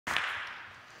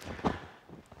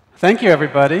Thank you,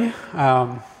 everybody.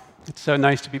 It's so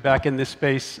nice to be back in this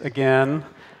space again,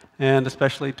 and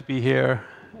especially to be here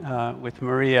with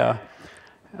Maria.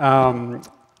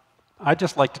 I'd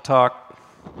just like to talk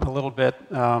a little bit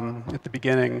at the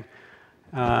beginning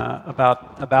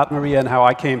about Maria and how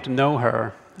I came to know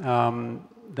her.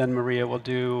 Then Maria will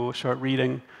do a short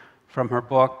reading from her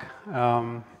book,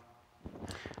 and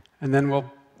then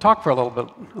we'll talk for a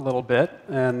little bit,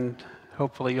 and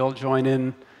hopefully you'll join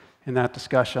in that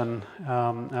discussion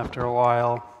after a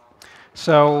while.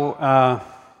 So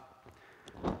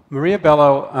Maria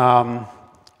Bello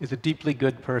is a deeply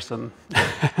good person,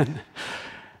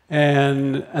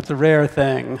 and that's a rare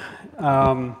thing.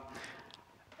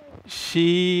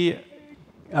 She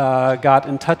got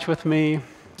in touch with me,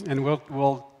 and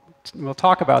we'll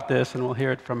talk about this, and we'll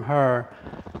hear it from her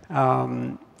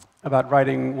about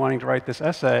wanting to write this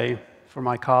essay for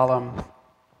my column.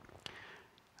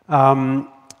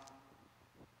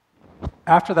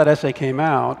 After that essay came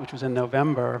out, which was in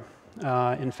November,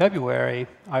 in February,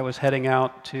 I was heading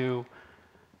out to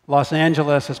Los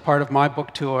Angeles as part of my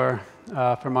book tour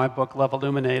for my book, Love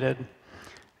Illuminated.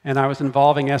 And I was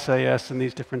involving essayists in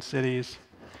these different cities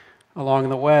along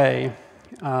the way.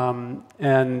 And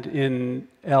in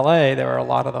LA, there were a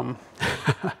lot of them.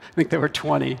 I think there were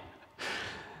 20.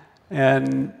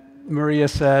 And Maria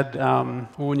said, well,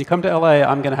 when you come to LA,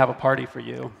 I'm going to have a party for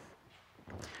you.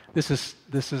 This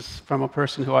is from a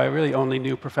person who I really only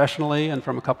knew professionally, and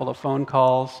from a couple of phone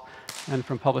calls, and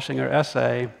from publishing her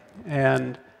essay.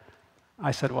 And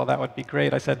I said, well, that would be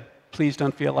great. I said, please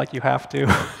don't feel like you have to.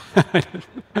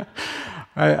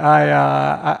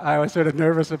 I was sort of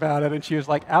nervous about it, and she was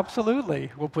like,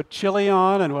 absolutely. We'll put chili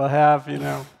on, and we'll have,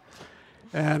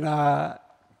 And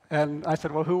I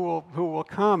said, well, who will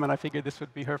come? And I figured this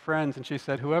would be her friends. And she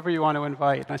said, whoever you want to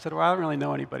invite. And I said, well, I don't really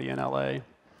know anybody in LA,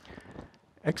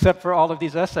 except for all of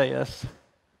these essayists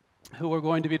who were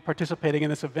going to be participating in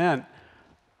this event.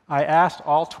 I asked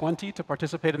all 20 to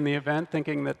participate in the event,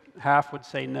 thinking that half would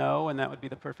say no, and that would be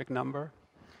the perfect number.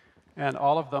 And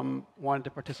all of them wanted to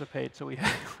participate, so we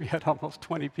had almost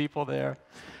 20 people there.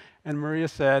 And Maria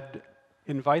said,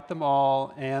 invite them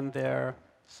all and their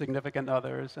significant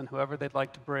others and whoever they'd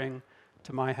like to bring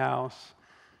to my house.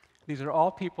 These are all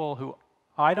people who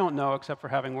I don't know except for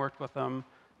having worked with them.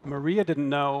 Maria didn't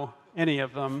know any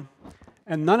of them,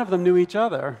 and none of them knew each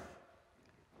other.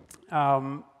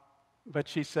 But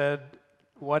she said,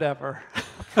 whatever,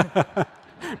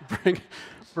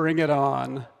 bring it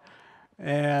on.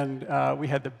 And we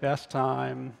had the best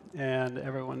time, and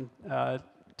everyone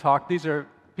talked. These are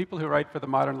people who write for the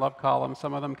Modern Love column.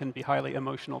 Some of them can be highly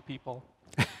emotional people.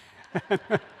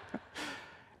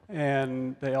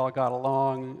 And they all got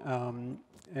along,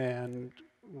 and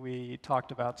we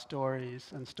talked about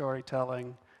stories and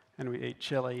storytelling, and we ate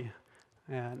chili,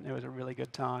 and it was a really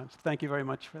good time. So thank you very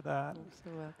much for that. You're so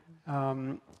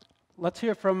welcome. Let's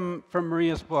hear from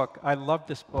Maria's book. I love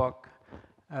this book.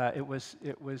 It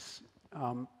was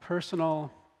personal,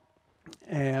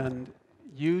 and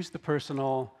used the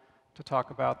personal to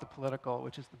talk about the political,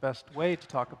 which is the best way to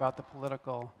talk about the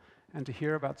political, and to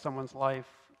hear about someone's life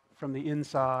from the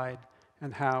inside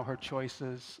and how her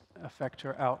choices affect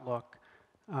her outlook.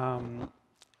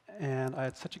 And I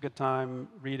had such a good time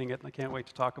reading it, and I can't wait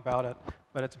to talk about it.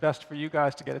 But it's best for you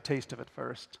guys to get a taste of it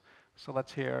first. So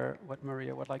let's hear what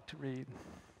Maria would like to read.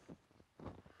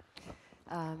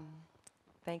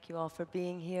 Thank you all for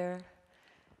being here.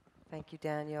 Thank you,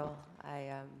 Daniel.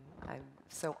 I'm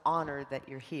so honored that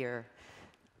you're here.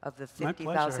 Of the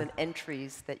 50,000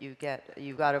 entries that you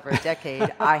got over a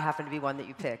decade, I happen to be one that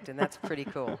you picked, and that's pretty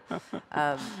cool.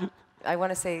 I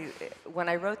want to say, when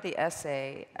I wrote the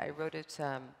essay, I wrote it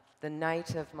the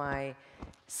night of my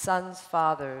son's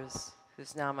father's,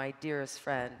 who's now my dearest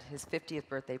friend, his 50th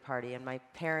birthday party, and my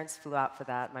parents flew out for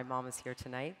that. My mom is here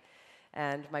tonight.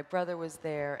 And my brother was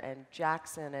there, and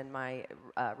Jackson, and my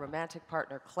romantic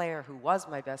partner, Claire, who was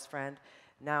my best friend,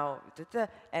 now,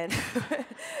 and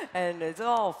it's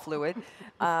all fluid,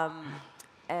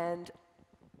 and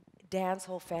Dan's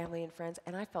whole family and friends,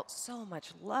 and I felt so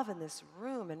much love in this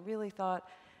room, and really thought,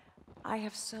 I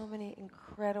have so many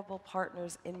incredible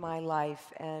partners in my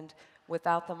life, and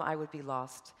without them, I would be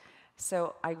lost.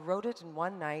 So I wrote it in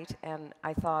one night, and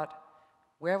I thought,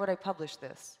 where would I publish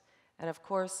this? And of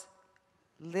course,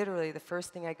 literally the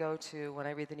first thing I go to when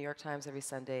I read the New York Times every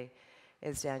Sunday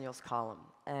is Daniel's column,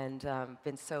 and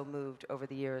been so moved over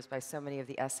the years by so many of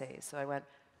the essays. So I went,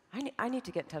 I need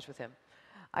to get in touch with him.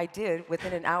 I did.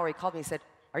 Within an hour, he called me and said,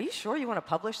 are you sure you want to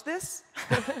publish this?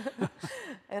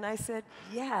 And I said,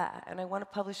 yeah, and I want to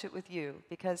publish it with you,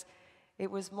 because it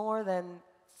was more than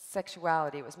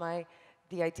sexuality. It was my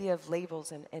the idea of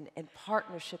labels and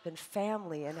partnership and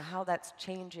family and how that's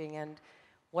changing and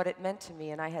what it meant to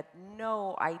me. And I had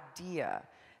no idea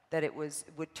that it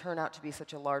would turn out to be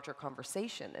such a larger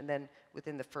conversation. And then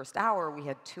within the first hour, we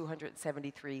had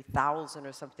 273,000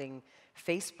 or something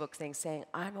Facebook things saying,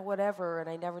 I'm a whatever, and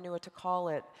I never knew what to call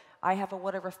it. I have a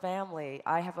whatever family.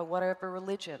 I have a whatever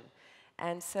religion.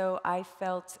 And so I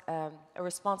felt a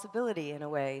responsibility, in a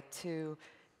way, to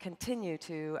continue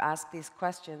to ask these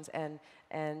questions and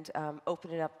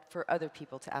open it up for other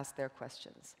people to ask their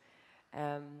questions.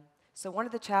 So one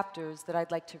of the chapters that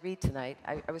I'd like to read tonight,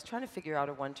 I was trying to figure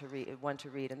out one to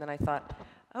read, and then I thought,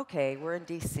 okay, we're in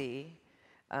D.C.,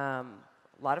 a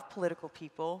lot of political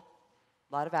people,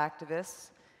 a lot of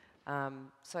activists,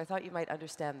 so I thought you might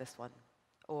understand this one,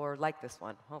 or like this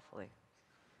one, hopefully.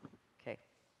 Okay.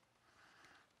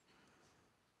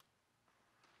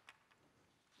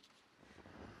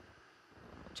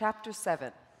 Chapter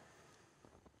 7,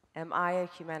 Am I a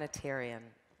Humanitarian?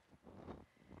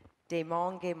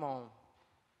 Démons Gaimons,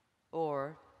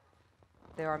 or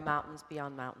There Are Mountains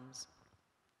Beyond Mountains.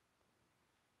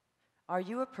 Are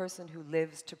you a person who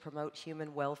lives to promote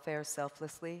human welfare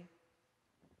selflessly?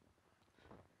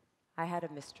 I had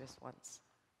a mistress once.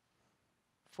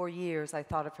 For years, I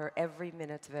thought of her every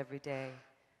minute of every day.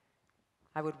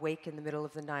 I would wake in the middle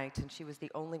of the night, and she was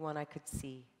the only one I could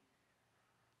see.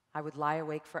 I would lie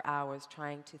awake for hours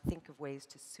trying to think of ways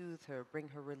to soothe her, bring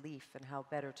her relief, and how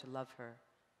better to love her.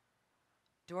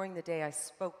 During the day, I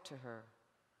spoke to her.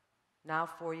 Now,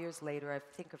 4 years later, I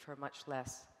think of her much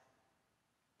less.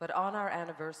 But on our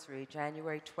anniversary,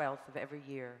 January 12th of every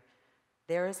year,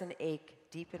 there is an ache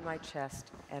deep in my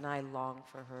chest, and I long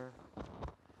for her.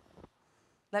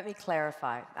 Let me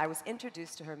clarify. I was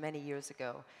introduced to her many years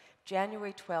ago.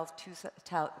 January 12th,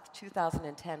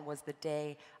 2010 was the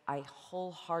day I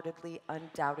wholeheartedly,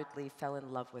 undoubtedly fell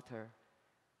in love with her.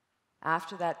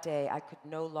 After that day, I could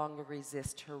no longer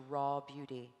resist her raw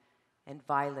beauty and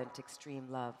violent, extreme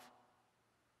love.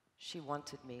 She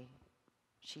wanted me,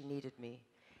 she needed me,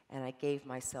 and I gave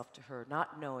myself to her,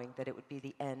 not knowing that it would be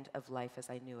the end of life as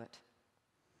I knew it.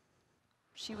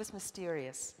 She was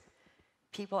mysterious.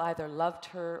 People either loved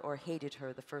her or hated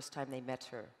her the first time they met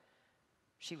her.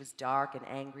 She was dark and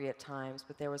angry at times,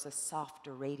 but there was a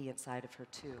softer, radiant side of her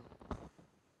too.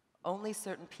 Only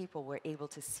certain people were able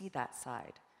to see that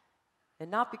side. And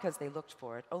not because they looked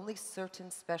for it, only certain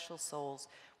special souls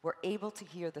were able to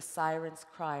hear the siren's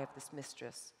cry of this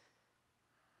mistress.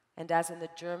 And as in the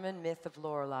German myth of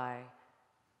Lorelei,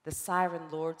 the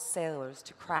siren lured sailors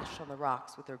to crash on the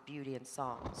rocks with her beauty and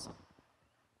songs.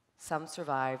 Some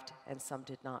survived and some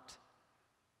did not.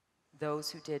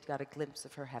 Those who did got a glimpse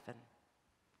of her heaven.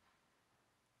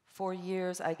 For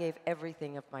years, I gave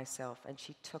everything of myself, and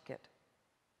she took it.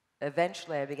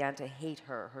 Eventually, I began to hate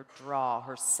her, her draw,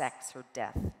 her sex, her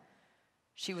death.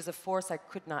 She was a force I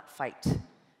could not fight.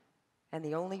 And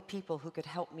the only people who could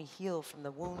help me heal from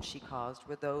the wounds she caused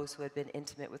were those who had been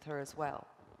intimate with her as well.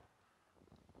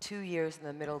 2 years in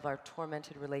the middle of our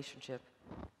tormented relationship,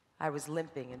 I was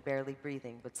limping and barely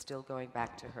breathing, but still going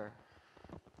back to her.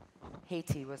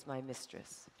 Haiti was my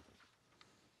mistress.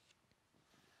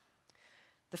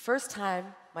 The first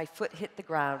time my foot hit the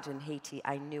ground in Haiti,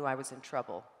 I knew I was in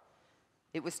trouble.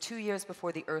 It was 2 years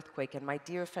before the earthquake, and my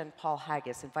dear friend Paul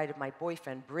Haggis invited my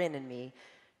boyfriend, Bryn, and me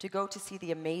to go to see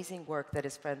the amazing work that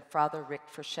his friend Father Rick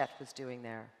Frechette was doing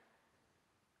there.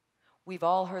 We've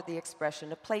all heard the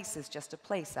expression, a place is just a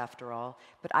place after all,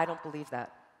 but I don't believe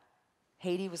that.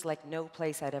 Haiti was like no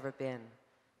place I'd ever been,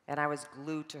 and I was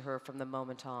glued to her from the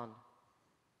moment on.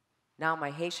 Now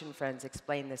my Haitian friends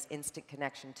explain this instant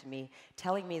connection to me,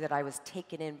 telling me that I was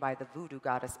taken in by the voodoo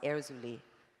goddess Erzulie.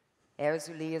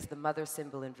 Erzulie is the mother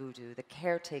symbol in voodoo, the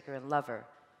caretaker and lover,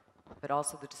 but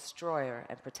also the destroyer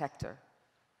and protector.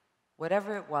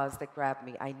 Whatever it was that grabbed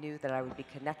me, I knew that I would be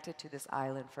connected to this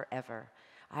island forever.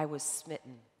 I was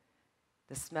smitten.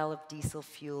 The smell of diesel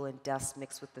fuel and dust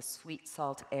mixed with the sweet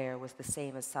salt air was the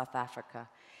same as South Africa,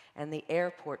 and the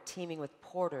airport teeming with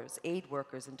porters, aid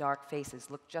workers, and dark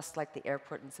faces looked just like the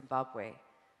airport in Zimbabwe.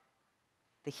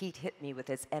 The heat hit me with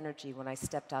its energy when I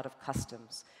stepped out of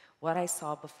customs. What I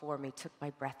saw before me took my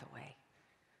breath away.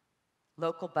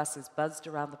 Local buses buzzed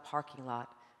around the parking lot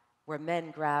where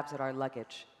men grabbed at our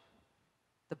luggage.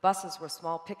 The buses were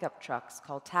small pickup trucks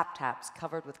called tap-taps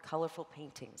covered with colorful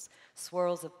paintings.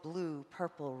 Swirls of blue,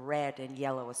 purple, red, and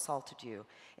yellow assaulted you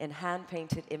in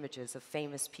hand-painted images of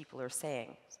famous people or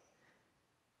sayings.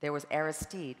 There was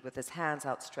Aristide with his hands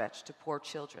outstretched to poor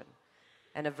children,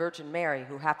 and a Virgin Mary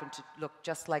who happened to look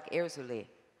just like Erzulie.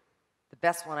 The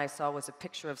best one I saw was a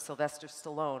picture of Sylvester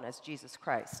Stallone as Jesus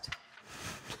Christ.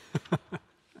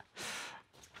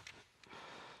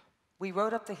 We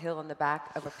rode up the hill in the back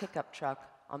of a pickup truck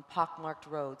on pockmarked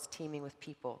roads teeming with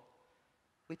people.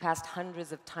 We passed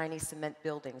hundreds of tiny cement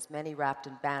buildings, many wrapped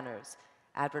in banners,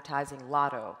 advertising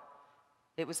Lotto.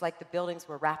 It was like the buildings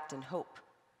were wrapped in hope.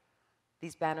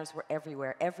 These banners were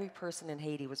everywhere. Every person in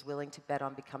Haiti was willing to bet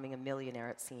on becoming a millionaire,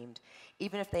 it seemed,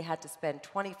 even if they had to spend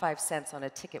 25 cents on a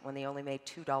ticket when they only made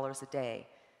 $2 a day.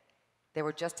 There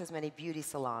were just as many beauty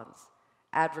salons,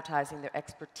 advertising their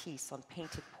expertise on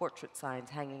painted portrait signs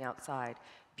hanging outside.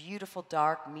 Beautiful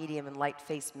dark, medium, and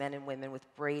light-faced men and women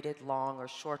with braided, long, or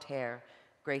short hair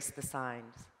graced the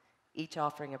signs, each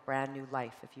offering a brand new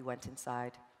life if you went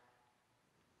inside.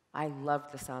 I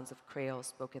loved the sounds of Creole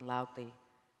spoken loudly,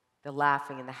 the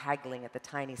laughing and the haggling at the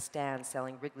tiny stands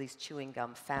selling Wrigley's chewing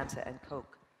gum, Fanta, and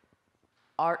Coke.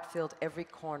 Art filled every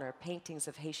corner, paintings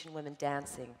of Haitian women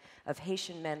dancing, of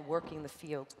Haitian men working the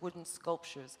fields, wooden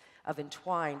sculptures of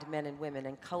entwined men and women,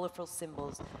 and colorful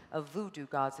symbols of voodoo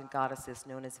gods and goddesses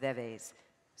known as veves,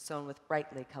 sewn with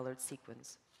brightly colored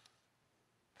sequins.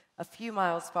 A few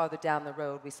miles farther down the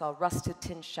road, we saw rusted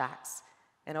tin shacks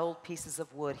and old pieces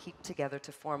of wood heaped together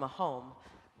to form a home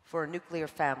for a nuclear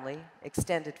family,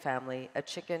 extended family, a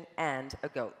chicken, and a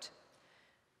goat.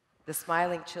 The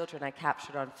smiling children I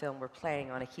captured on film were playing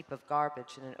on a heap of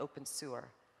garbage in an open sewer.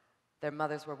 Their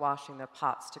mothers were washing their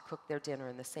pots to cook their dinner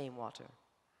in the same water.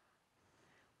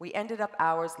 We ended up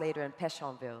hours later in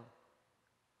Pétionville.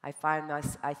 I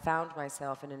found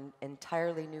myself in an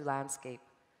entirely new landscape,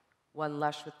 one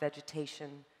lush with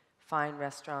vegetation, fine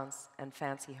restaurants, and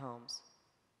fancy homes.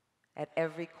 At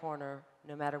every corner,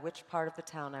 no matter which part of the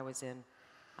town I was in,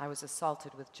 I was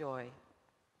assaulted with joy.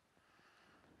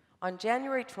 On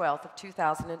January 12th of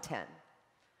 2010,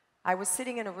 I was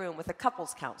sitting in a room with a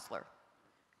couples counselor.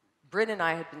 Bryn and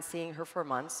I had been seeing her for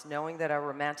months, knowing that our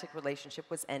romantic relationship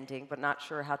was ending, but not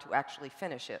sure how to actually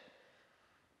finish it.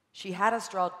 She had us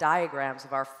draw diagrams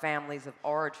of our families of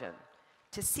origin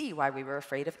to see why we were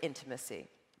afraid of intimacy.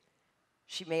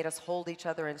 She made us hold each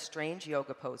other in strange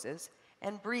yoga poses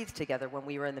and breathe together when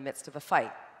we were in the midst of a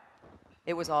fight.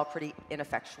 It was all pretty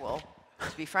ineffectual,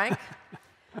 to be frank.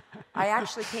 I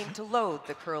actually came to loathe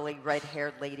the curly,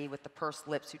 red-haired lady with the pursed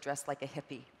lips who dressed like a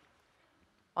hippie.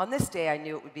 On this day, I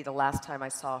knew it would be the last time I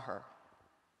saw her.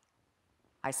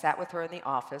 I sat with her in the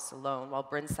office alone while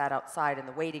Bryn sat outside in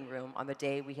the waiting room on the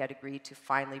day we had agreed to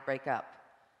finally break up.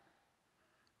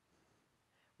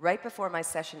 Right before my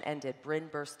session ended, Bryn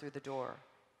burst through the door.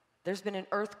 "There's been an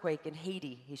earthquake in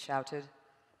Haiti," he shouted.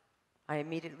 I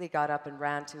immediately got up and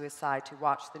ran to his side to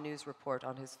watch the news report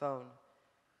on his phone.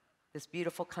 This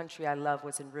beautiful country I love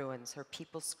was in ruins, her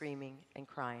people screaming and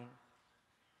crying.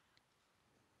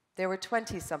 There were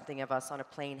 20-something of us on a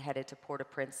plane headed to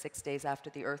Port-au-Prince 6 days after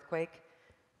the earthquake.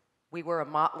 We were a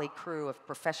motley crew of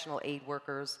professional aid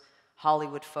workers,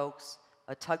 Hollywood folks,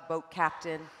 a tugboat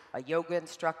captain, a yoga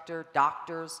instructor,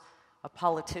 doctors, a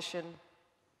politician,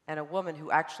 and a woman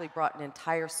who actually brought an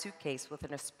entire suitcase with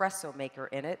an espresso maker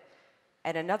in it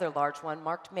and another large one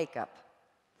marked makeup.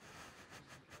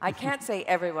 I can't say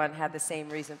everyone had the same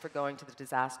reason for going to the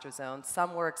disaster zone.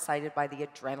 Some were excited by the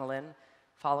adrenaline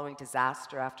following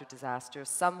disaster after disaster.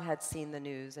 Some had seen the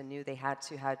news and knew they had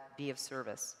to be of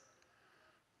service.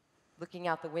 Looking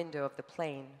out the window of the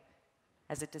plane,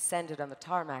 as it descended on the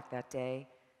tarmac that day,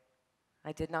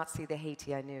 I did not see the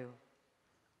Haiti I knew.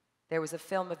 There was a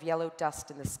film of yellow dust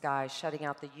in the sky, shutting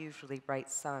out the usually bright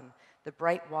sun. The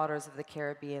bright waters of the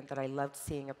Caribbean that I loved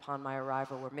seeing upon my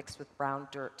arrival were mixed with brown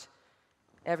dirt.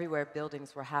 Everywhere,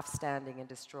 buildings were half standing and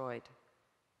destroyed.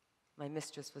 My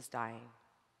mistress was dying.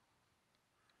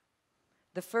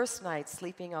 The first night,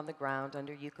 sleeping on the ground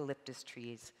under eucalyptus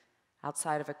trees,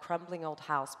 outside of a crumbling old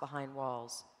house behind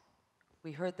walls,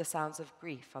 we heard the sounds of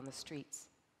grief on the streets.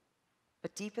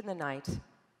 But deep in the night,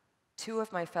 2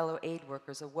 of my fellow aid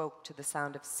workers awoke to the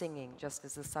sound of singing just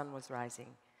as the sun was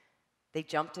rising. They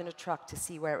jumped in a truck to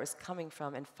see where it was coming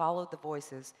from and followed the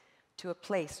voices to a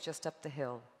place just up the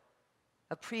hill,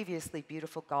 a previously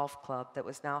beautiful golf club that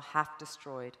was now half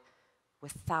destroyed,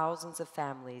 with thousands of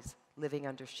families living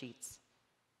under sheets.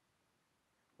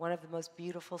 One of the most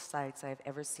beautiful sights I have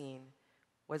ever seen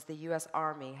was the U.S.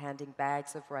 Army handing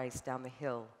bags of rice down the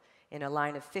hill in a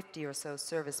line of 50 or so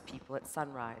service people at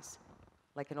sunrise,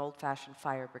 like an old-fashioned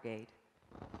fire brigade.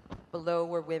 Below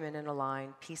were women in a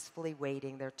line, peacefully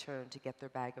waiting their turn to get their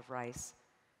bag of rice,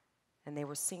 and they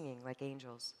were singing like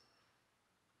angels.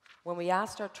 When we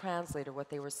asked our translator what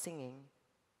they were singing,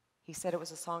 he said it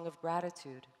was a song of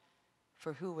gratitude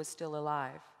for who was still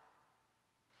alive.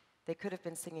 They could have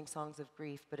been singing songs of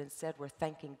grief, but instead were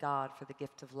thanking God for the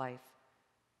gift of life.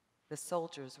 The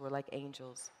soldiers were like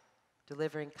angels,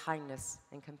 delivering kindness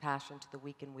and compassion to the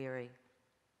weak and weary.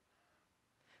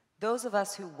 Those of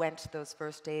us who went those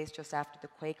first days just after the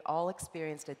quake all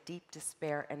experienced a deep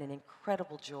despair and an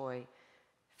incredible joy,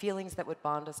 feelings that would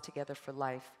bond us together for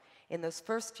life. In those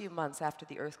first few months after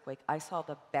the earthquake, I saw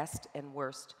the best and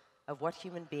worst of what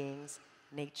human beings,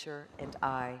 nature, and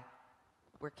I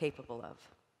were capable of.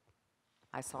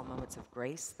 I saw moments of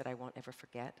grace that I won't ever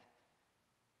forget.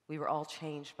 We were all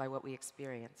changed by what we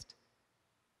experienced.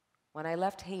 When I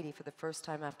left Haiti for the first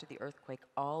time after the earthquake,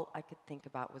 all I could think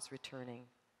about was returning.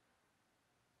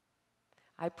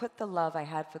 I put the love I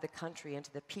had for the country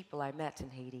into the people I met in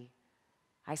Haiti.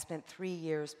 I spent 3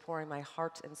 years pouring my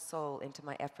heart and soul into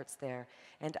my efforts there,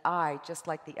 and I, just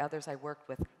like the others I worked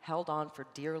with, held on for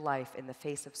dear life in the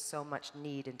face of so much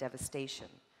need and devastation.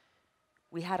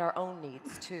 We had our own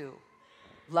needs, too.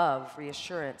 Love,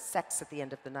 reassurance, sex at the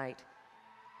end of the night.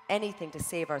 Anything to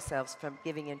save ourselves from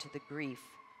giving into the grief,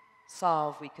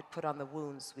 salve we could put on the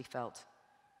wounds we felt.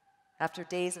 After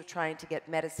days of trying to get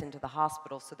medicine to the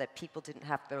hospital so that people didn't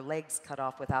have their legs cut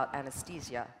off without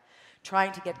anesthesia,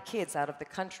 trying to get kids out of the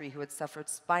country who had suffered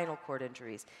spinal cord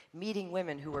injuries, meeting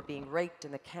women who were being raped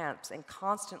in the camps, and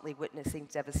constantly witnessing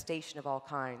devastation of all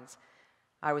kinds,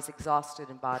 I was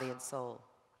exhausted in body and soul.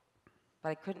 But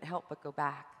I couldn't help but go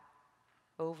back,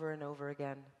 over and over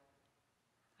again.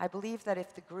 I believe that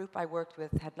if the group I worked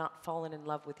with had not fallen in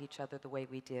love with each other the way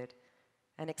we did,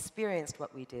 and experienced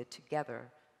what we did together,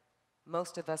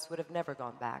 most of us would have never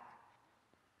gone back.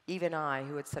 Even I,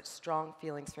 who had such strong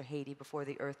feelings for Haiti before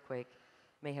the earthquake,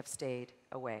 may have stayed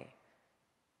away.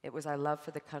 It was our love for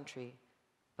the country,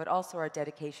 but also our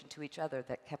dedication to each other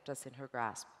that kept us in her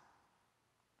grasp.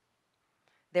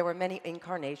 There were many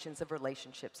incarnations of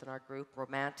relationships in our group,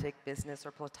 romantic, business,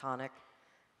 or platonic,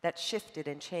 that shifted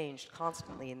and changed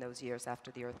constantly in those years after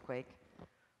the earthquake.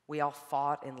 We all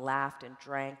fought and laughed and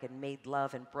drank and made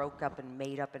love and broke up and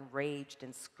made up and raged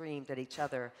and screamed at each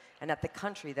other and at the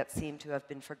country that seemed to have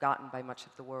been forgotten by much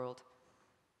of the world.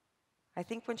 I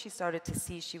think when she started to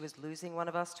see she was losing one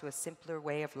of us to a simpler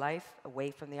way of life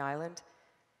away from the island,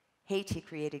 Haiti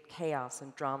created chaos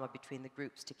and drama between the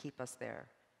groups to keep us there.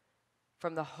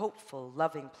 From the hopeful,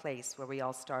 loving place where we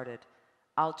all started,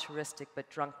 altruistic but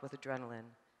drunk with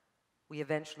adrenaline, we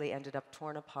eventually ended up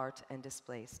torn apart and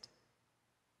displaced.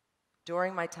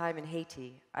 During my time in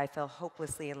Haiti, I fell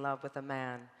hopelessly in love with a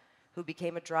man who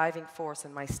became a driving force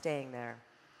in my staying there,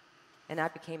 and I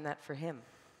became that for him.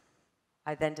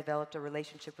 I then developed a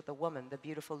relationship with a woman, the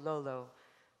beautiful Lolo,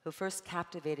 who first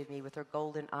captivated me with her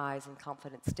golden eyes and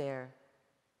confident stare.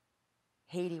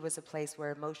 Haiti was a place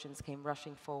where emotions came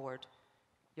rushing forward.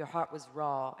 Your heart was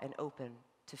raw and open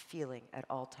to feeling at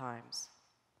all times.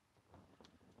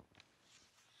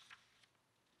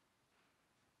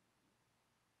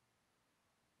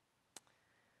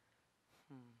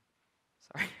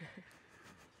 Sorry.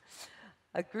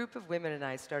 A group of women and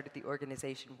I started the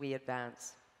organization We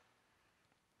Advance.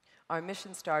 Our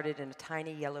mission started in a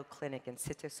tiny yellow clinic in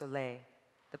Cité Soleil,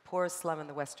 the poorest slum in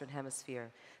the Western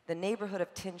Hemisphere. The neighborhood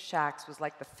of tin shacks was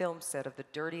like the film set of the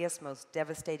dirtiest, most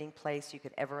devastating place you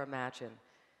could ever imagine,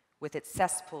 with its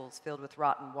cesspools filled with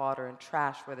rotten water and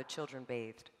trash where the children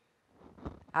bathed.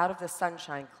 Out of the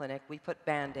Sunshine Clinic, we put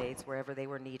Band-Aids wherever they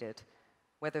were needed,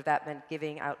 whether that meant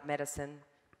giving out medicine,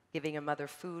 giving a mother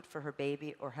food for her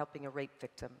baby, or helping a rape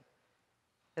victim.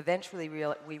 Eventually,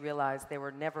 we realized there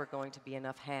were never going to be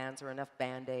enough hands or enough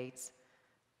Band-Aids.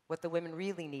 What the women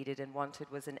really needed and wanted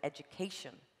was an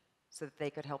education so that they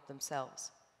could help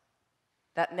themselves.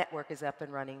 That network is up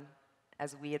and running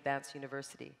as We Advance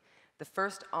University, the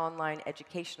first online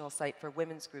educational site for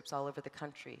women's groups all over the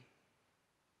country.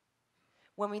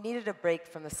 When we needed a break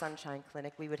from the Sunshine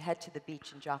Clinic, we would head to the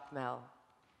beach in Jacmel.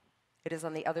 It is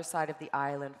on the other side of the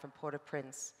island from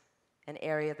Port-au-Prince, an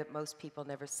area that most people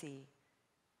never see.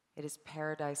 It is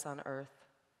paradise on earth.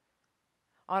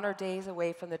 On our days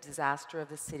away from the disaster of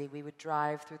the city, we would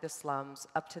drive through the slums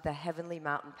up to the heavenly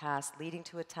mountain pass leading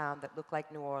to a town that looked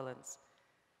like New Orleans,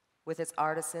 with its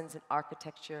artisans and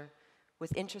architecture,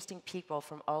 with interesting people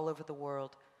from all over the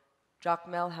world.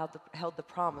 Jacmel held the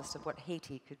promise of what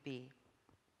Haiti could be.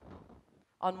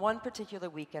 On one particular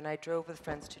weekend, I drove with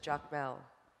friends to Jacmel.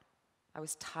 I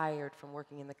was tired from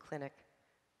working in the clinic,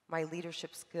 my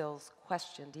leadership skills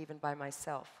questioned even by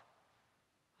myself.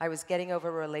 I was getting over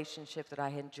a relationship that I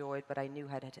enjoyed but I knew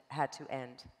had to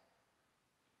end.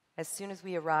 As soon as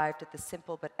we arrived at the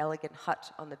simple but elegant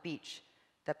hut on the beach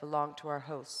that belonged to our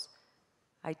hosts,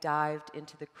 I dived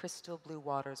into the crystal blue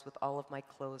waters with all of my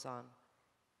clothes on.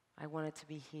 I wanted to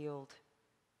be healed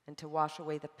and to wash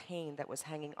away the pain that was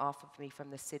hanging off of me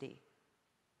from the city.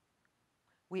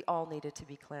 We all needed to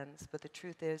be cleansed, but the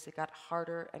truth is it got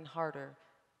harder and harder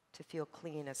to feel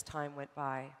clean as time went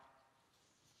by.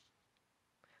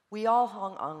 We all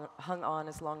hung on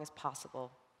as long as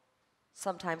possible.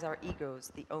 Sometimes our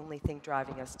egos, the only thing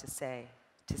driving us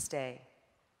to stay.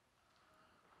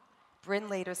 Bryn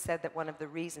later said that one of the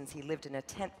reasons he lived in a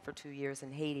tent for 2 years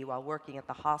in Haiti while working at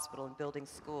the hospital and building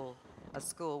a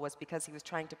school was because he was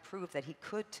trying to prove that he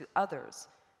could to others,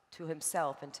 to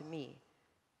himself and to me.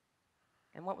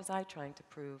 And what was I trying to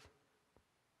prove?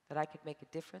 That I could make a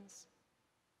difference?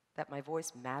 That my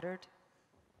voice mattered?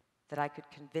 That I could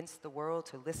convince the world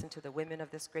to listen to the women of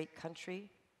this great country?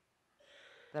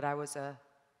 That I was a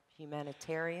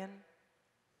humanitarian?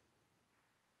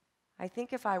 I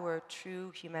think if I were a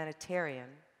true humanitarian,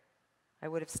 I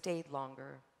would have stayed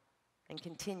longer and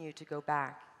continued to go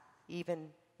back, even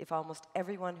if almost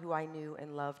everyone who I knew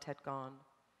and loved had gone.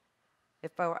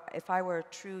 If I were a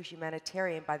true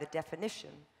humanitarian by the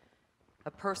definition, a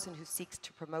person who seeks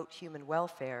to promote human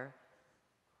welfare,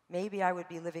 maybe I would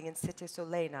be living in Cité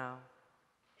Soleil now.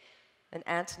 An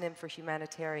antonym for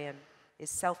humanitarian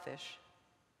is selfish.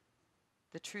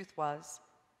 The truth was,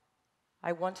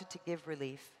 I wanted to give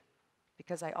relief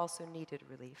because I also needed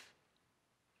relief.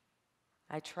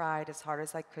 I tried as hard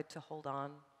as I could to hold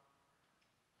on.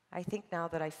 I think now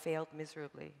that I failed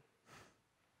miserably.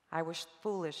 I was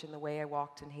foolish in the way I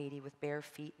walked in Haiti with bare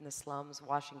feet in the slums,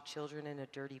 washing children in a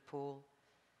dirty pool.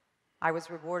 I was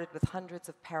rewarded with hundreds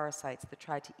of parasites that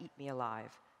tried to eat me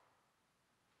alive.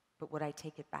 But would I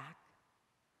take it back?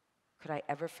 Could I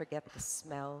ever forget the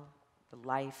smell, the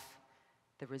life,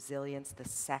 the resilience, the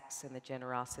sex, and the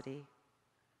generosity?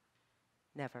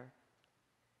 Never.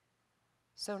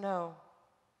 So no,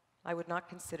 I would not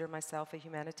consider myself a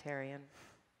humanitarian,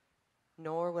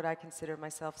 nor would I consider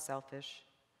myself selfish.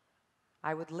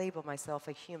 I would label myself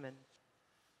a human,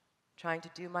 trying to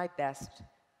do my best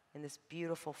in this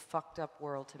beautiful, fucked up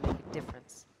world to make a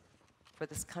difference for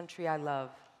this country I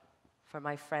love, for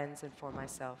my friends, and for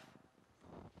myself.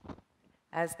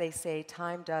 As they say,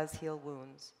 time does heal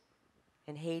wounds,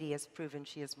 and Haiti has proven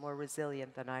she is more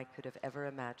resilient than I could have ever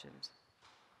imagined.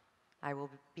 I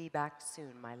will be back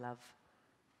soon, my love.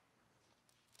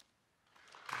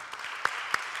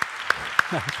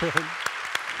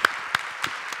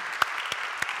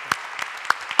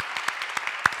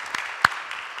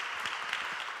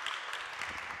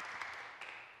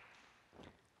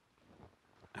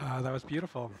 That was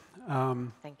beautiful.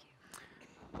 Thank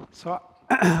you. So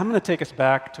I'm going to take us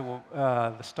back to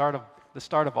the start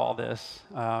of all this.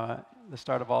 The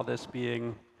start of all this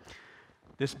being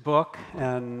this book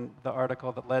and the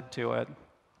article that led to it.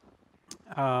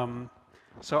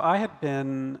 So I had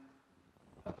been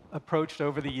approached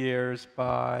over the years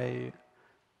by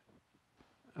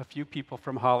a few people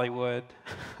from Hollywood.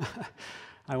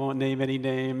 I won't name any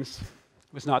names.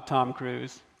 It was not Tom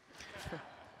Cruise.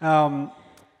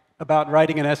 About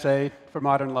writing an essay for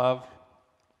Modern Love.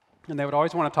 And they would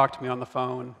always want to talk to me on the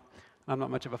phone. I'm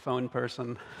not much of a phone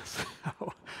person, so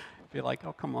I'd be like,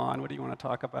 oh, come on, what do you want to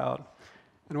talk about?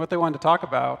 And what they wanted to talk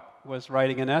about was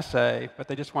writing an essay, but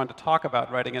they just wanted to talk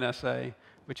about writing an essay,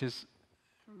 which is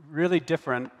really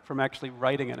different from actually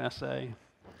writing an essay.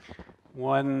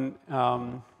 One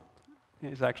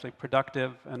is actually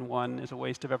productive, and one is a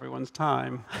waste of everyone's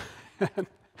time.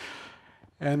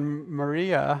 And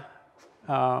Maria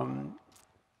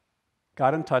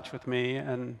got in touch with me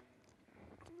and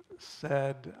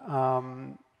said,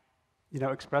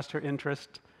 expressed her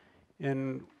interest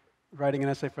in writing an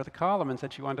essay for the column and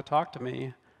said she wanted to talk to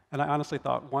me. And I honestly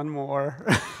thought, one more.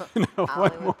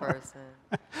 One more person.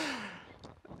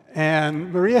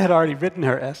 And Maria had already written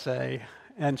her essay,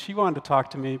 and she wanted to talk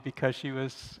to me because she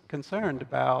was concerned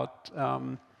about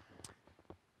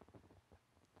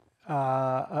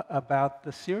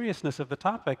the seriousness of the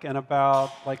topic and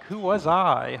about, like, who was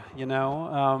I,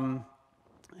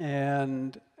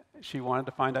 and she wanted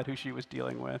to find out who she was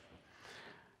dealing with.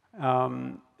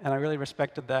 And I really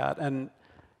respected that. And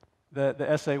the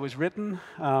essay was written.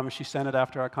 She sent it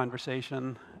after our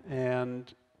conversation,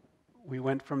 and we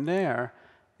went from there.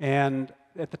 And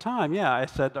at the time, I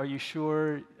said, "Are you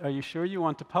sure you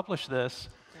want to publish this?"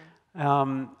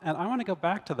 And I want to go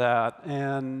back to that.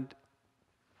 And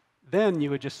then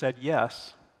you had just said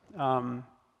yes. And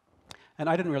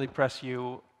I didn't really press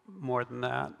you more than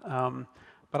that.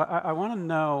 But I want to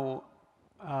know,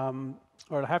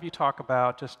 or to have you talk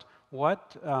about just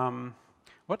what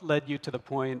led you to the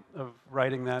point of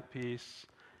writing that piece,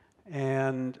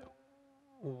 and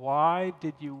why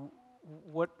did you,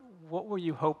 what were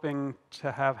you hoping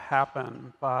to have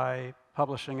happen by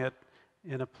publishing it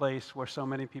in a place where so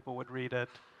many people would read it,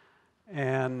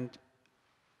 and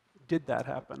did that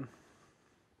happen?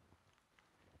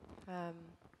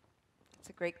 It's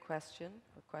a great question,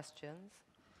 or questions.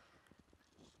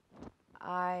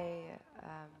 I,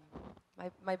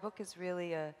 my book is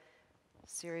really a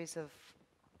series of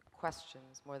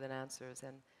questions more than answers.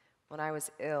 And when I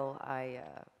was ill, I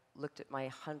looked at my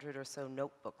 100 or so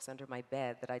notebooks under my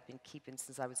bed that I'd been keeping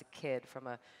since I was a kid, from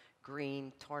a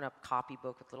green, torn-up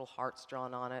copybook with little hearts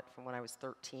drawn on it from when I was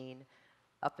 13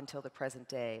 up until the present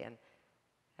day. And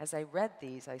as I read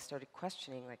these, I started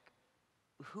questioning, like,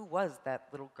 who was that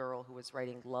little girl who was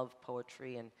writing love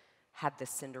poetry and had this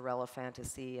Cinderella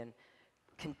fantasy and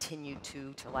continued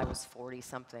to till I was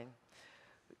 40-something?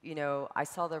 You know, I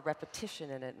saw the repetition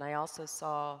in it, and I also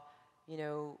saw, you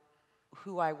know,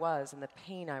 who I was and the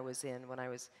pain I was in when I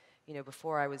was, you know,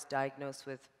 before I was diagnosed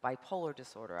with bipolar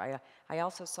disorder. I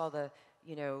also saw the,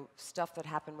 you know, stuff that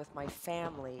happened with my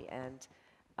family, and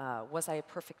was I a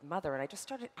perfect mother? And I just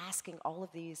started asking all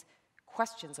of these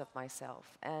questions of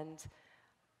myself, and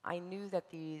I knew that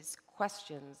these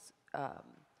questions,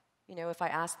 you know, if I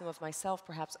asked them of myself,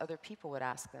 perhaps other people would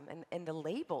ask them, and the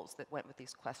labels that went with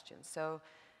these questions. So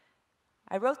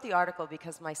I wrote the article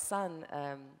because my son,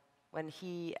 when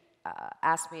he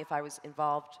asked me if I was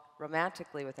involved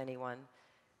romantically with anyone,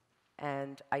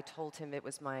 and I told him it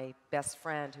was my best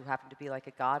friend who happened to be like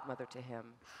a godmother to him,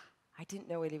 I didn't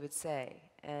know what he would say.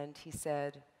 And he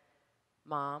said,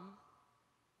 "Mom,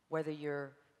 whether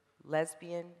you're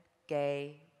lesbian,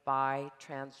 gay, bi,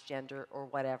 transgender, or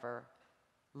whatever,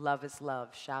 love is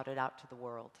love, shout it out to the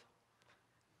world."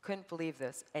 Couldn't believe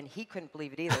this, and he couldn't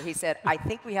believe it either. He said, "I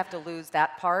think we have to lose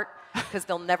that part because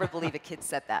they'll never believe a kid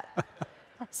said that."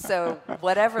 So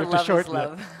whatever love is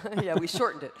love. Yeah, we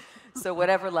shortened it. So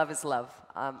whatever love is love.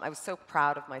 I was so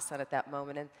proud of my son at that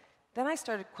moment. And then I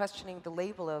started questioning the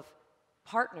label of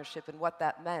partnership and what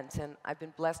that meant. And I've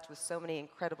been blessed with so many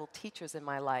incredible teachers in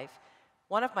my life.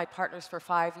 One of my partners for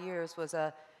 5 years was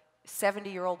a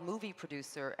 70-year-old movie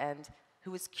producer and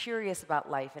who was curious about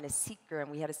life and a seeker,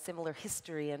 and we had a similar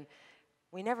history, and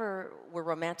we never were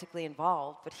romantically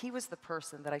involved, but he was the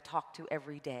person that I talked to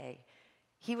every day.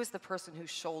 He was the person whose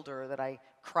shoulder that I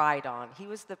cried on. He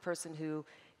was the person who,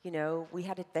 you know, we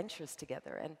had adventures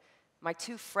together. And my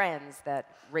two friends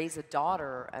that raise a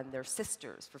daughter and their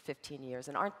sisters for 15 years,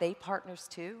 and aren't they partners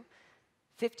too?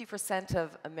 50%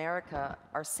 of America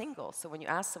are single. So when you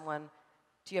ask someone,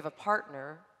 do you have a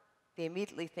partner, they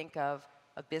immediately think of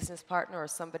a business partner or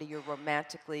somebody you're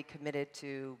romantically committed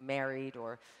to, married,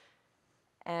 or...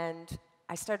 And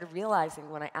I started realizing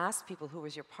when I asked people who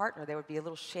was your partner, there would be a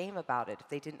little shame about it if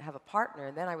they didn't have a partner.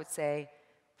 And then I would say,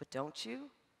 but don't you?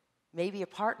 Maybe a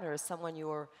partner is someone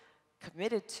you're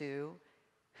committed to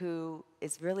who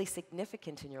is really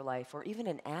significant in your life, or even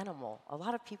an animal. A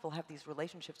lot of people have these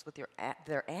relationships with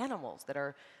their animals that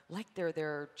are like they're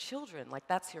their children, like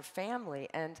that's your family.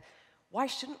 And why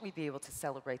shouldn't we be able to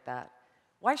celebrate that?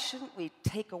 Why shouldn't we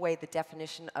take away the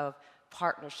definition of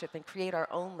partnership and create our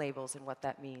own labels and what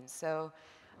that means? So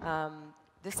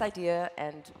this idea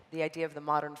and the idea of the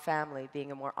modern family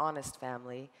being a more honest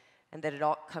family, and that it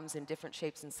all comes in different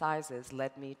shapes and sizes,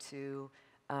 led me to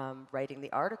writing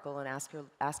the article and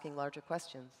asking larger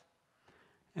questions.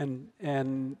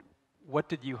 And what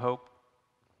did you hope?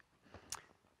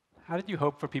 How did you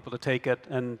hope for people to take it,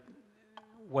 and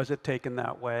was it taken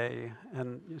that way?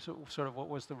 And sort of what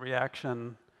was the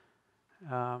reaction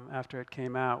after it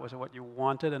came out? Was it what you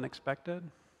wanted and expected?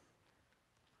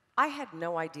 I had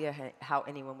no idea how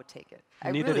anyone would take it.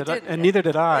 Neither did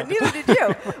I. Neither did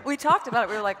you. We talked about it.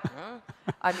 We were like,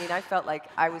 I mean, I felt like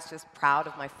I was just proud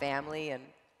of my family and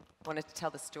wanted to tell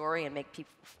the story and make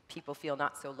people feel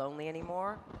not so lonely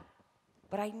anymore.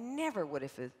 But I never would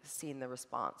have seen the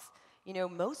response. You know,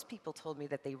 most people told me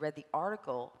that they read the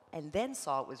article and then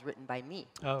saw it was written by me.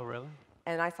 Oh, really?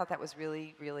 And I thought that was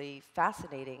really, really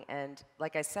fascinating. And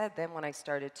like I said, then when I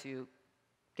started to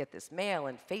get this mail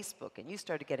and Facebook, and you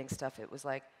started getting stuff, it was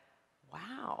like,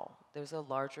 wow, there's a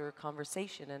larger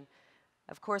conversation. And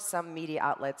of course, some media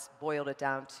outlets boiled it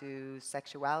down to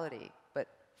sexuality. But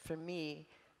for me,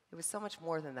 it was so much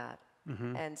more than that.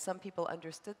 Mm-hmm. And some people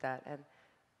understood that. And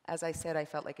as I said, I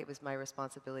felt like it was my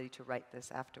responsibility to write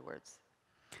this afterwards.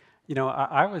 You know,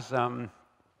 I was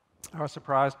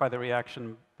surprised by the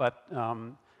reaction, but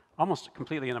almost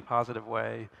completely in a positive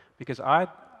way, because I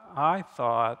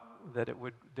thought that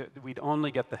we'd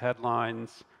only get the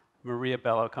headlines, Maria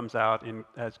Bello comes out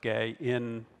as gay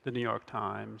in the New York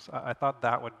Times. I thought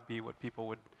that would be what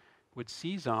people would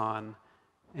seize on,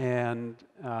 and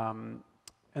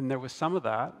there was some of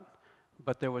that,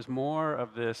 but there was more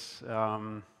of this.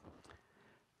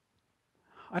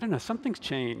 I don't know, something's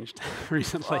changed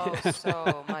recently. Oh,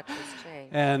 so much has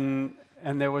changed.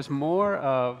 And there was more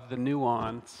of the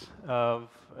nuance of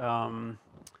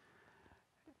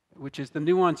which is the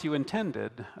nuance you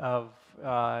intended of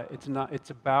it's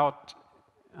about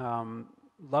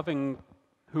loving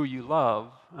who you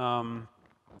love.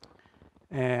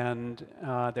 And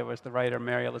there was the writer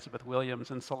Mary Elizabeth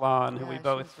Williams in Salon, who we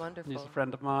both. She's a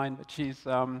friend of mine, but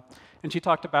and she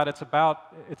talked about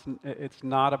it's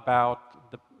not about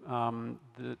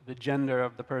the gender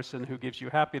of the person who gives you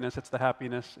happiness. It's the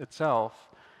happiness itself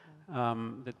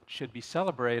that should be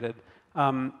celebrated.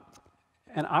 And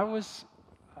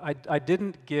I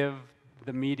didn't give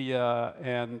the media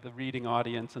and the reading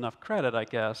audience enough credit, I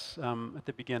guess, at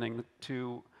the beginning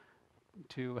to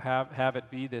have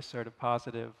it be this sort of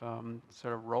positive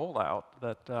sort of rollout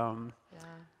that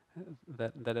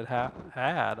that it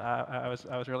had. I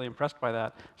was really impressed by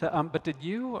that. So, but did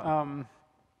you?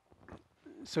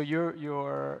 So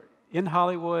you're in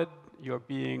Hollywood. You're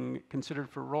being considered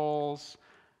for roles.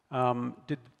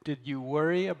 Did you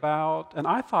worry about? And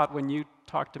I thought when you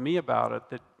talked to me about it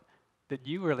that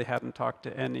you really hadn't talked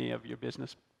to any of your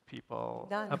business people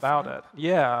about it.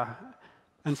 Yeah,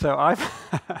 and so I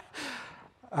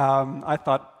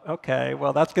thought, okay,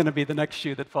 well that's going to be the next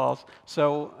shoe that falls.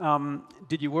 So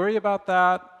did you worry about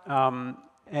that?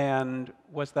 And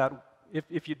was that,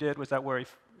 if you did, was that worry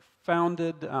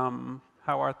founded?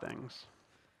 How are things?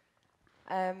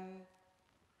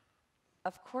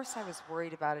 Of course I was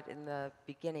worried about it in the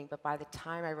beginning, but by the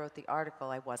time I wrote the article,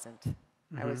 I wasn't.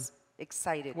 I was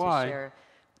excited to share.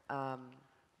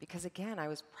 Because again, I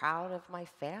was proud of my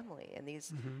family and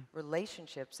these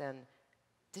relationships, and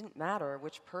it didn't matter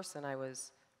which person I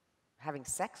was having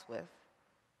sex with.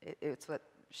 It's what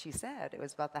she said. It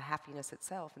was about the happiness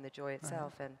itself and the joy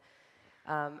itself. And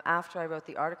after I wrote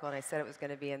the article and I said it was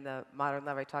going to be in the Modern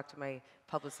Love, I talked to my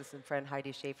publicist and friend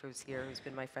Heidi Schaefer, who's here, who's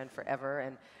been my friend forever,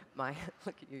 and my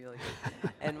look at you,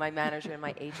 and my manager and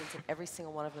my agents, and every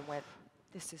single one of them went,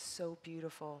 "This is so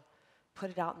beautiful. Put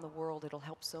it out in the world. It'll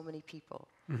help so many people."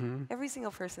 Every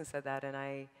single person said that,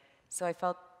 and so I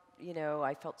felt,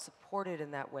 I felt supported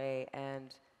in that way.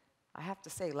 And I have to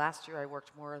say, last year I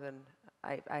worked more than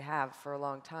I have for a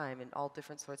long time in all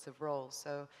different sorts of roles.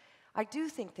 So I do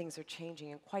think things are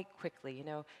changing, and quite quickly.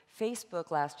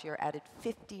 Facebook last year added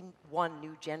 51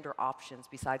 new gender options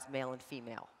besides male and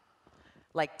female,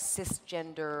 like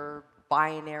cisgender,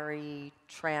 binary,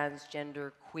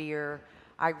 transgender, queer.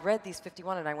 I read these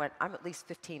 51 and I went, I'm at least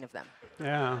 15 of them.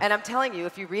 Yeah. And I'm telling you,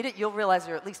 if you read it, you'll realize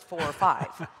there are at least 4 or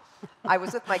 5. I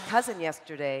was with my cousin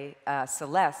yesterday,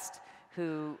 Celeste,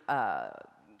 who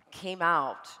came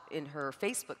out in her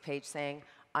Facebook page saying,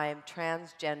 I am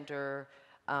transgender,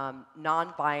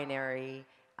 non-binary.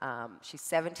 She's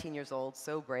 17 years old,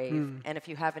 so brave. And if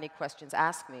you have any questions,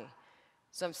 ask me.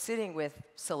 So I'm sitting with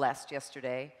Celeste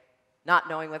yesterday, not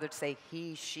knowing whether to say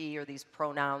he, she, or these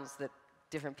pronouns that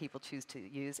different people choose to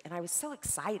use. And I was so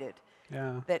excited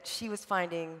that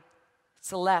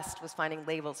Celeste was finding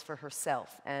labels for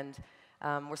herself. And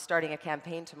we're starting a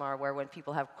campaign tomorrow where when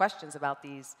people have questions about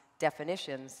these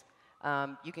definitions,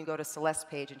 you can go to Celeste's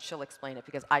page and she'll explain it,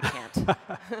 because I can't.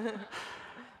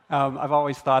 I've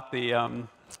always thought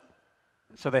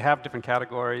so they have different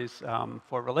categories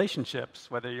for relationships,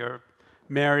 whether you're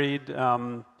married, I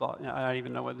don't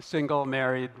even know whether single,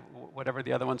 married, whatever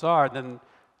the other ones are, then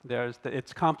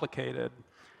it's complicated.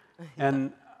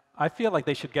 And I feel like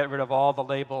they should get rid of all the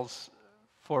labels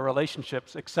for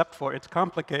relationships except for it's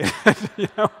complicated.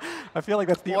 I feel like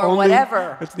that's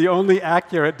the only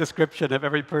accurate description of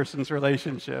every person's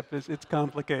relationship. It's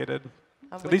complicated.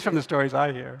 At least from the stories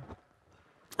I hear.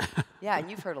 Yeah,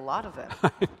 and you've heard a lot of them.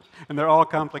 And they're all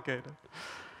complicated.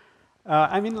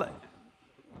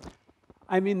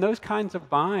 I mean, those kinds of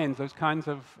binds, those kinds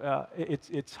of,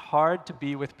 it's hard to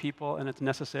be with people, and it's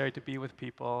necessary to be with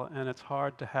people, and it's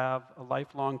hard to have a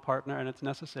lifelong partner, and it's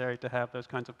necessary to have those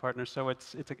kinds of partners. So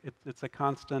it's a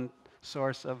constant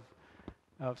source of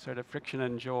sort of friction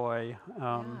and joy.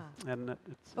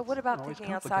 But what about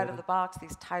thinking outside of the box,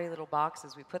 these tiny little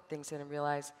boxes we put things in, and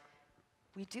realize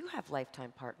we do have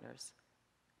lifetime partners.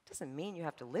 It doesn't mean you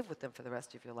have to live with them for the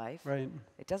rest of your life. Right.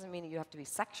 It doesn't mean you have to be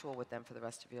sexual with them for the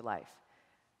rest of your life.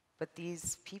 But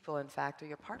these people, in fact, are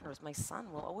your partners. My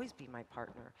son will always be my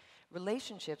partner.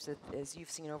 Relationships, as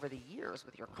you've seen over the years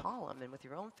with your column and with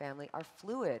your own family, are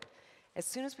fluid. As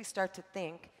soon as we start to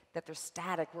think that they're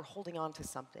static, we're holding on to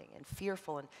something and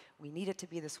fearful, and we need it to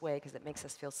be this way because it makes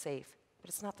us feel safe. But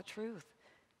it's not the truth.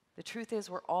 The truth is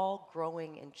we're all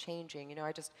growing and changing.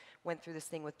 I just went through this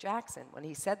thing with Jackson. When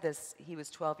he said this, he was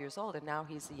 12 years old, and now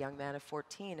he's a young man of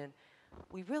 14. And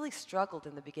we really struggled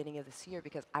in the beginning of this year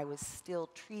because I was still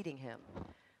treating him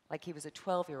like he was a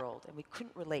 12-year-old, and we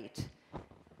couldn't relate.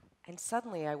 And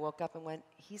suddenly I woke up and went,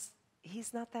 he's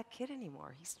he's not that kid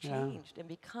anymore. He's Yeah. changed and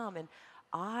become, and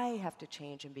I have to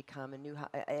change and become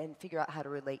and figure out how to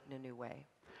relate in a new way.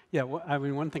 Yeah, well, I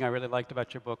mean, one thing I really liked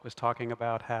about your book was talking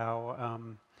about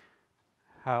how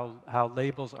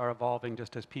labels are evolving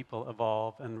just as people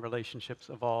evolve and relationships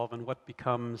evolve, and what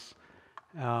becomes,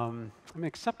 I mean,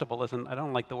 acceptable isn't, I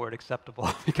don't like the word acceptable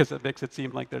because it makes it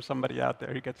seem like there's somebody out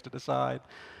there who gets to decide.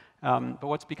 But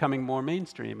what's becoming more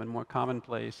mainstream and more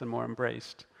commonplace and more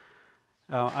embraced.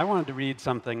 I wanted to read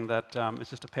something that is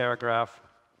just a paragraph,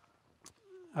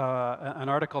 an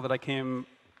article that I came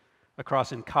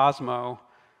across in Cosmo.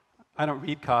 I don't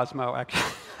read Cosmo,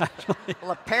 actually.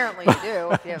 Well, apparently you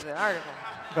do if you have the article.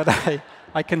 But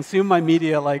I consume my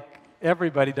media like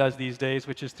everybody does these days,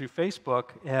 which is through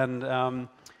Facebook. And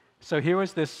so here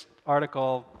was this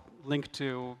article linked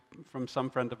to from some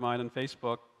friend of mine on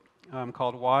Facebook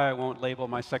called "Why I Won't Label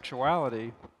My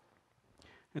Sexuality."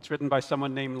 It's written by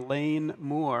someone named Lane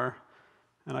Moore,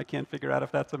 and I can't figure out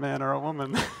if that's a man or a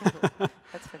woman.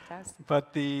 That's fantastic.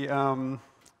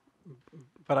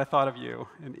 But I thought of you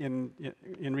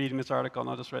in reading this article, and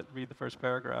I'll just read the first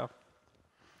paragraph.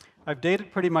 I've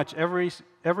dated pretty much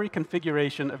every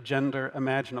configuration of gender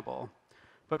imaginable.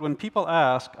 But when people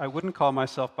ask, I wouldn't call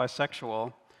myself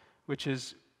bisexual, which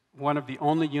is one of the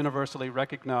only universally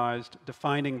recognized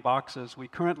defining boxes we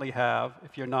currently have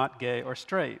if you're not gay or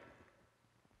straight.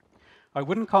 I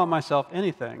wouldn't call myself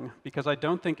anything because I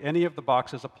don't think any of the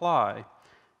boxes apply.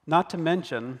 Not to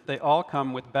mention, they all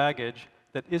come with baggage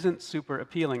that isn't super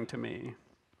appealing to me.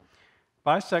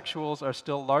 Bisexuals are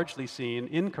still largely seen,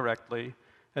 incorrectly,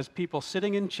 as people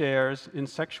sitting in chairs in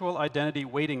sexual identity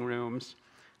waiting rooms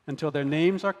until their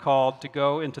names are called to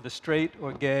go into the straight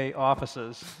or gay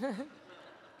offices.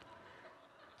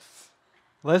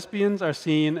 Lesbians are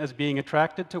seen as being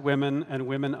attracted to women and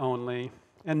women only,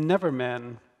 and never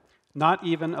men, not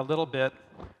even a little bit,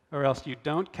 or else you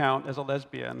don't count as a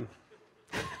lesbian.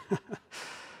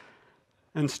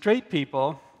 And straight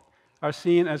people are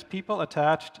seen as people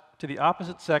attached to the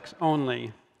opposite sex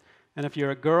only. And if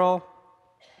you're a girl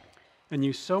and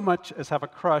you so much as have a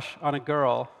crush on a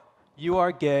girl, you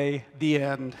are gay, the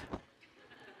end.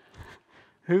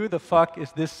 Who the fuck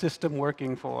is this system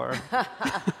working for?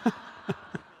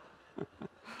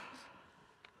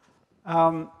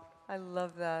 I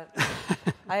love that.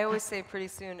 I always say pretty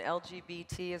soon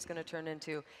LGBT is going to turn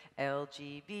into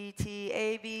LGBT,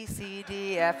 A, B, C,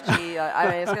 D, F, G.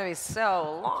 I mean, it's going to be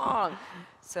so long.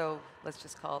 So let's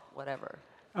just call it whatever.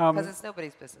 Because it's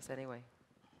nobody's business anyway.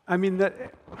 I mean,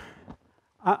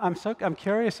 I'm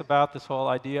curious about this whole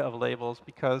idea of labels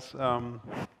because, I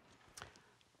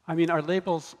mean, are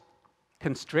labels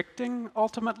constricting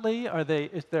ultimately?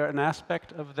 Is there an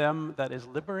aspect of them that is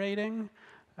liberating?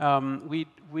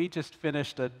 We just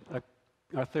finished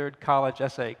our third college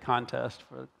essay contest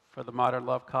for the Modern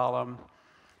Love column,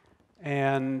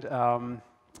 and oh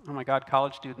my God,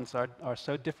 college students are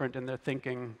so different in their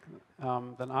thinking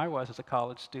than I was as a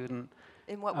college student.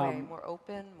 In what way? More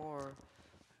open? More?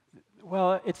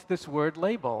 Well, it's this word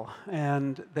label,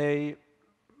 and they.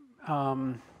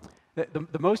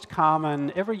 The most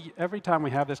common, every time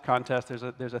we have this contest,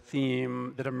 there's a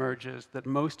theme that emerges that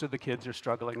most of the kids are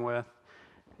struggling with.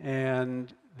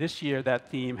 And this year, that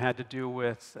theme had to do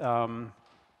with not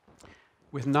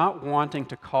wanting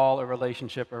to call a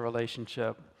relationship,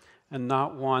 and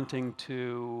not wanting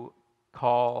to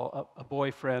call a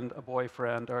boyfriend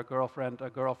or a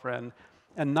girlfriend,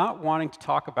 and not wanting to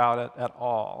talk about it at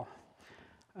all.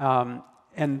 And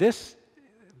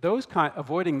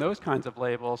avoiding those kinds of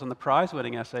labels, and the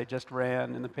prize-winning essay just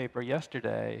ran in the paper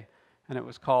yesterday, and it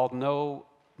was called "No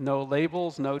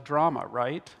Labels, No Drama,"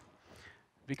 right?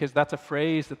 Because that's a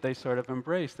phrase that they sort of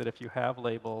embrace, that if you have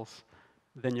labels,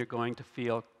 then you're going to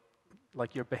feel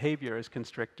like your behavior is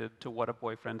constricted to what a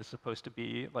boyfriend is supposed to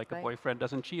be, like right. A boyfriend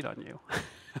doesn't cheat on you.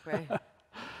 Right.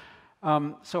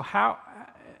 So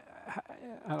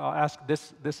I'll ask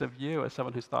this of you as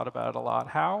someone who's thought about it a lot,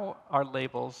 how are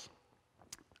labels,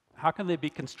 how can they be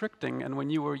constricting? And when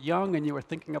you were young and you were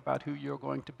thinking about who you're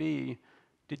going to be,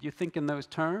 did you think in those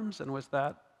terms, and was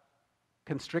that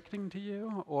constricting to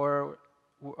you? Or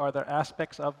are there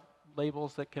aspects of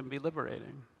labels that can be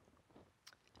liberating?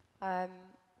 I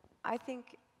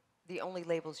think the only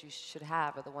labels you should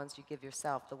have are the ones you give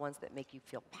yourself, the ones that make you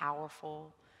feel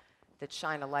powerful, that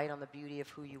shine a light on the beauty of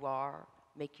who you are,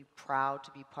 make you proud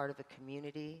to be part of a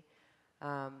community.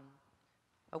 A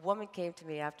woman came to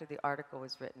me after the article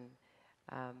was written.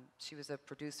 She was a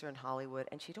producer in Hollywood,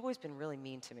 and she'd always been really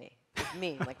mean to me.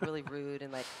 Like really rude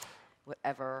and like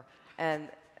whatever.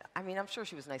 And I mean, I'm sure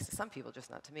she was nice to some people, just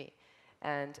not to me.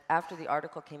 And after the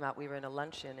article came out, we were in a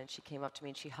luncheon, and she came up to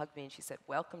me and she hugged me and she said,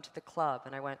 "Welcome to the club."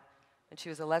 And I went, and she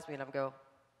was a lesbian.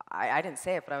 I didn't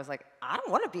say it, but I was like, I don't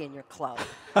want to be in your club.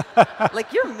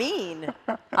 Like, you're mean.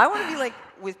 I want to be like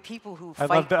with people who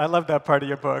fight. I love that part of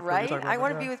your book. Right? I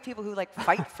want to be with people who like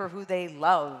fight for who they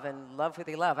love and love who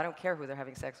they love. I don't care who they're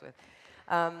having sex with.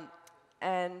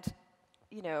 And,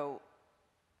 you know,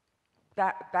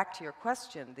 back to your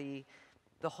question,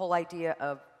 the whole idea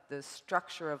of the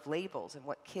structure of labels and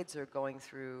what kids are going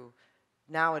through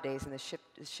nowadays and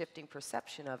the shifting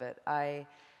perception of it. I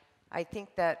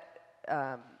think that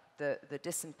the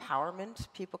disempowerment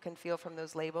people can feel from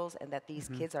those labels, and that these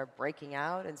kids are breaking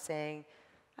out and saying,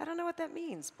 I don't know what that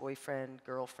means, boyfriend,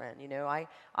 girlfriend. You know,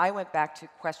 I went back to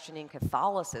questioning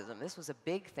Catholicism. This was a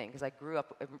big thing because I grew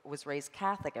up, was raised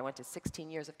Catholic. I went to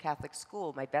 16 years of Catholic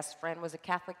school. My best friend was a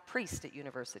Catholic priest at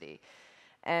university.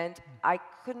 And I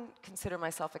couldn't consider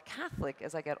myself a Catholic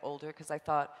as I got older because I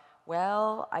thought,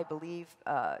 well, I believe,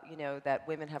 you know, that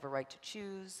women have a right to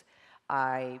choose.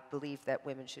 I believe that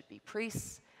women should be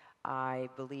priests. I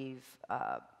believe,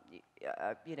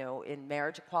 you know, in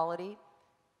marriage equality.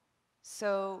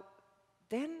 So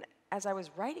then, as I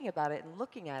was writing about it and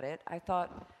looking at it, I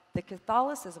thought the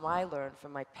Catholicism I learned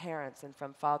from my parents and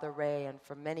from Father Ray and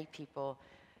from many people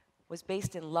was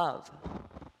based in love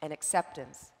and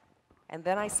acceptance. And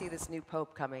then I see this new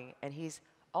Pope coming, and he's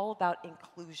all about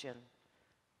inclusion.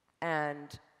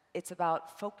 And it's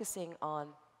about focusing on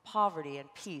poverty and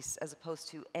peace as opposed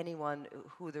to anyone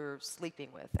who they're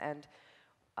sleeping with. And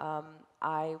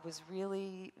I was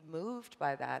really moved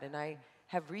by that, and I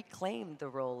have reclaimed the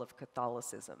role of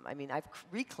Catholicism. I mean, I've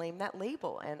reclaimed that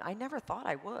label, and I never thought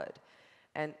I would.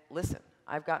 And listen,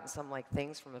 I've gotten some like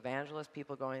things from evangelists,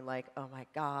 people going like, oh my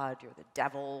God, you're the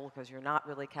devil because you're not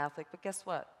really Catholic. But guess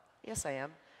what? Yes, I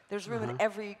am. There's room in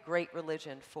every great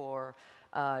religion for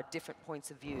different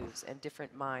points of views and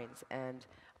different minds, and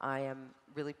I am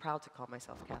really proud to call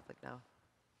myself Catholic now.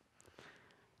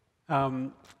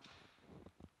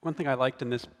 One thing I liked in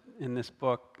this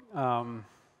book, and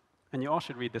you all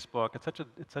should read this book.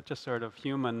 It's such a sort of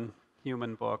human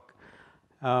book.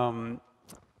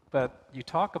 But you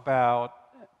talk about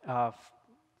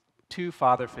two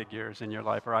father figures in your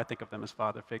life, or I think of them as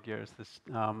father figures. This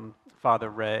Father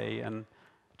Ray and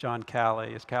John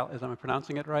Calley. Am I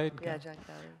pronouncing it right? Yeah, John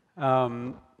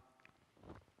Calley.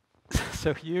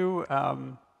 So you,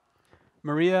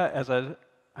 Maria,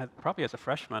 probably as a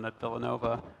freshman at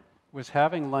Villanova, was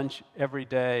having lunch every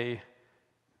day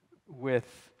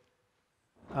with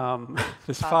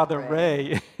this Father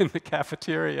Ray in the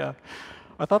cafeteria.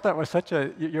 I thought that was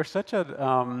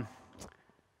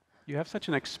you have such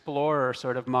an explorer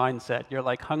sort of mindset. You're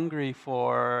like hungry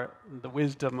for the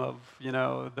wisdom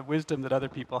the wisdom that other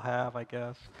people have, I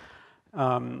guess.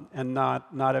 And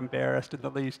not embarrassed in the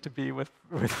least to be with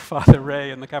Father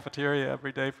Ray in the cafeteria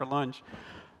every day for lunch.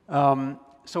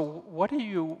 So what are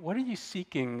you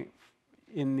seeking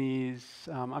in these?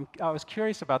 I was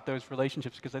curious about those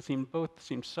relationships because both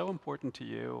seem so important to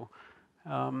you.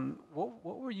 What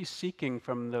were you seeking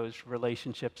from those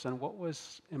relationships, and what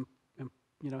was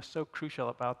so crucial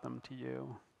about them to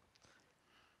you?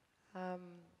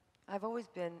 I've always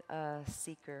been a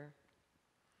seeker,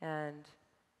 and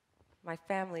my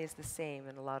family is the same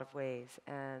in a lot of ways.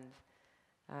 And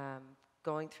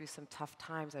going through some tough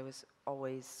times, I was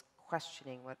always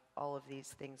questioning what all of these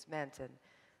things meant. And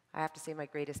I have to say my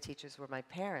greatest teachers were my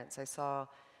parents. I saw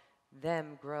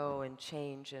them grow and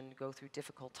change and go through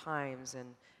difficult times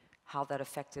and how that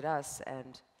affected us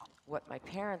and what my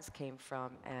parents came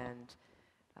from, and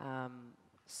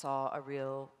saw a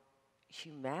real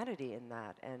humanity in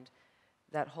that, and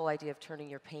that whole idea of turning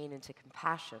your pain into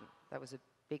compassion. That was a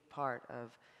big part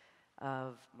of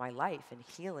my life, and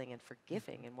healing and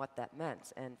forgiving and what that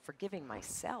meant, and forgiving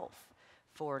myself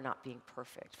for not being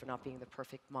perfect, for not being the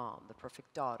perfect mom, the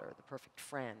perfect daughter, the perfect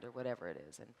friend, or whatever it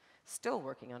is, and still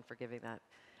working on forgiving that.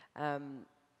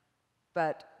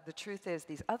 But the truth is,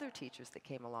 these other teachers that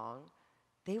came along,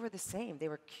 they were the same. They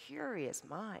were curious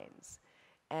minds.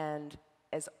 And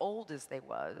as old as they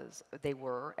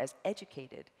were, as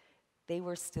educated, they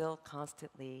were still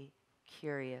constantly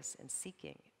curious and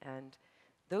seeking. And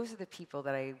those are the people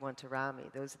that I want around me.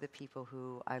 Those are the people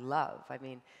who I love. I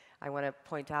mean, I want to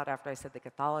point out, after I said the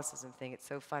Catholicism thing, it's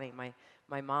so funny.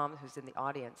 My mom, who's in the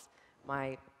audience,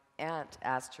 my aunt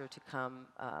asked her to come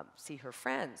see her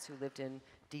friends who lived in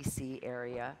D.C.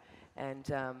 area,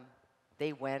 and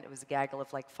they went. It was a gaggle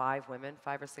of like 5 women,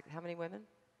 5 or 6. How many women?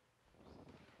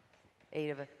 8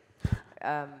 of us.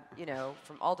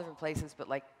 From all different places, but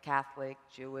like Catholic,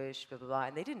 Jewish, blah, blah, blah.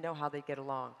 And they didn't know how they'd get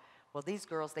along. Well, these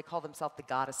girls, they call themselves the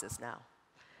goddesses now.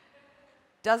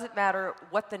 doesn't matter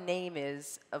what the name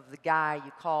is of the guy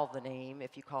you call the name,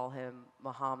 if you call him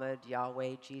Muhammad,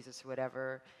 Yahweh, Jesus, or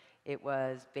whatever, it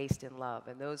was based in love.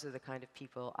 And those are the kind of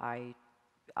people I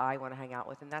want to hang out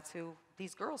with, and that's who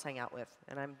these girls hang out with,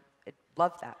 and I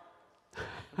love that.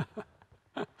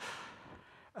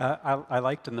 I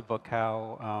liked in the book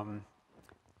how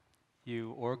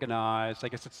you organized, I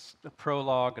guess it's a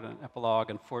prologue and an epilogue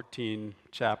and 14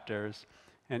 chapters,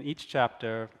 and each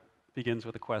chapter begins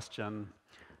with a question.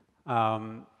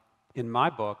 In my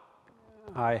book,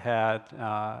 I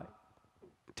had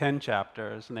 10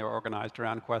 chapters, and they were organized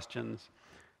around questions.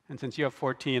 And since you have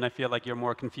 14, I feel like you're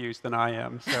more confused than I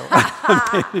am, so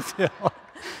it made me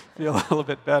feel a little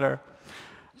bit better.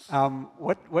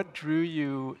 What drew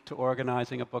you to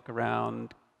organizing a book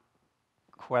around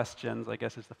questions, I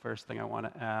guess, is the first thing I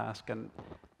want to ask.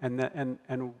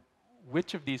 And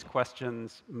which of these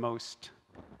questions most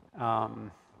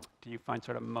do you find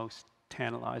sort of most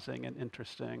tantalizing and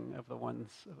interesting of the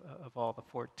ones of all the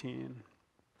 14?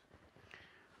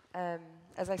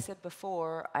 As I said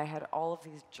before, I had all of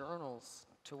these journals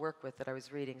to work with that I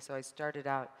was reading. So I started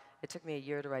out, it took me a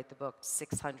year to write the book,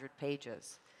 600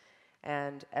 pages.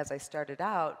 And as I started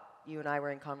out, you and I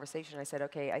were in conversation. I said,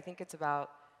 okay, I think it's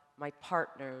about my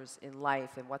partners in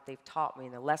life and what they've taught me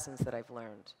and the lessons that I've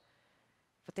learned.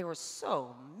 But there were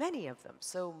so many of them,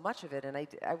 so much of it, and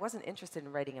I wasn't interested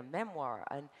in writing a memoir.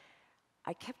 And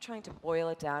I kept trying to boil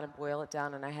it down,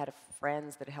 and I had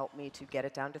friends that helped me to get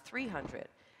it down to 300.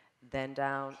 Then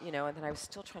down, and then I was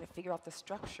still trying to figure out the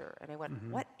structure. And I went,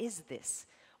 what is this?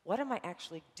 What am I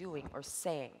actually doing or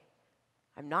saying?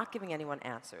 I'm not giving anyone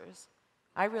answers.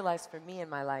 I realized for me in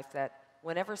my life that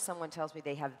whenever someone tells me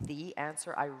they have the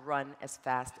answer, I run as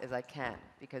fast as I can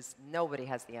because nobody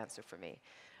has the answer for me.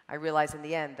 I realize in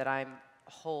the end that I'm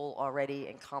whole already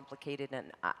and complicated,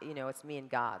 and it's me and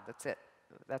God. That's it.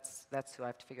 That's who I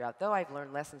have to figure out. Though I've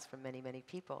learned lessons from many, many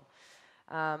people.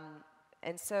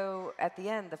 And so at the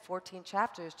end, the 14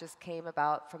 chapters just came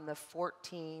about from the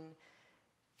 14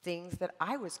 things that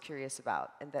I was curious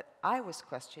about and that I was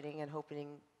questioning and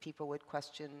hoping people would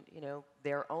question,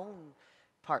 their own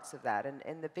parts of that.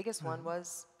 And the biggest one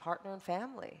was partner and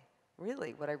family,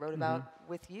 really, what I wrote about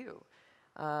with you.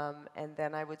 And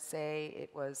then I would say it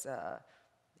was,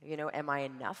 am I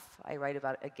enough? I write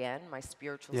about, again, my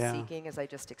spiritual seeking, as I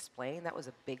just explained. That was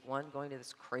a big one, going to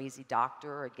this crazy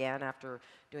doctor, again, after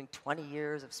doing 20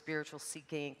 years of spiritual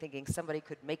seeking, thinking somebody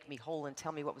could make me whole and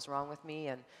tell me what was wrong with me.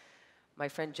 And my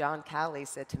friend John Cowley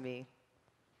said to me,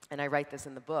 and I write this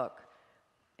in the book,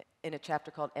 in a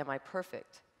chapter called Am I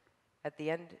Perfect? At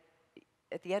the end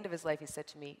of his life, he said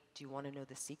to me, do you want to know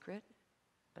the secret?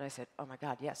 And I said, oh my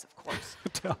God, yes, of course.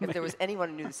 If there was anyone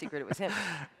who knew the secret, it was him.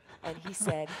 And he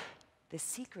said, the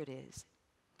secret is,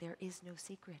 there is no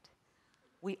secret.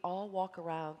 We all walk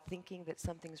around thinking that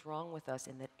something's wrong with us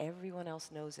and that everyone else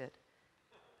knows it.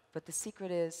 But the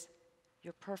secret is,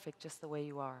 you're perfect just the way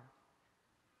you are.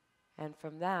 And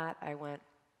from that, I went,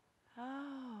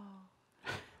 oh.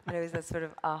 And it was that sort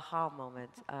of aha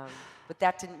moment. But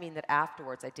that didn't mean that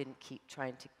afterwards I didn't keep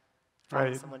trying to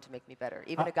find someone to make me better.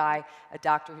 Even a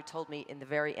doctor who told me in the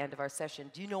very end of our session,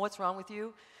 do you know what's wrong with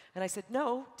you? And I said,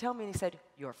 no, tell me. And he said,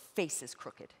 your face is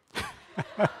crooked.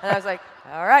 And I was like,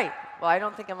 all right. Well, I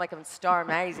don't think I'm like on Star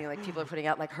Magazine, like people are putting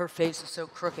out like her face is so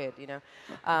crooked,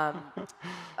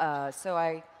 So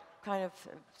I kind of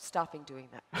am stopping doing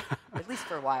that, at least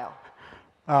for a while.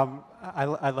 I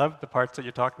love the parts that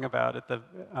you're talking about,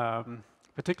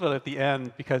 particularly at the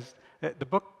end, because the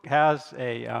book has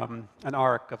an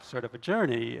arc of sort of a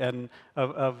journey and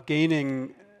of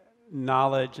gaining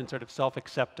knowledge and sort of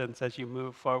self-acceptance as you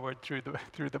move forward through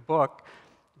the book.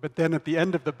 But then at the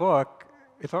end of the book,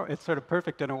 it's sort of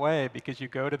perfect in a way because you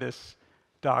go to this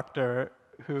doctor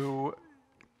who,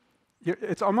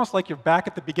 it's almost like you're back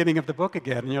at the beginning of the book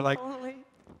again, and you're like,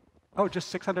 oh,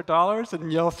 just $600?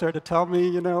 And you'll sort of tell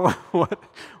me,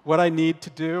 what I need to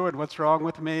do and what's wrong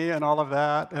with me and all of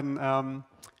that. And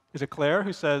is it Claire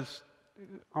who says,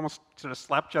 almost sort of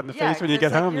slapped you on the face when you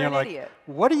get home? You're like, idiot.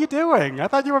 What are you doing? I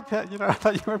thought you were, I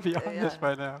thought you were beyond this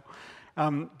by now.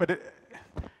 But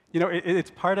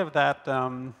it's part of that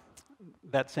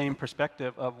that same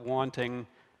perspective of wanting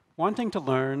to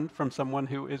learn from someone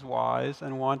who is wise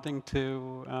and wanting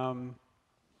to.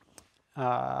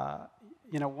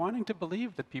 Wanting to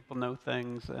believe that people know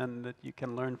things and that you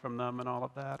can learn from them and all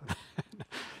of that.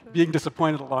 Being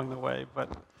disappointed along the way, but...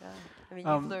 Yeah. I mean,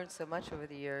 you've learned so much over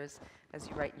the years as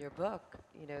you write in your book,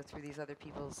 through these other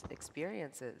people's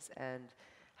experiences and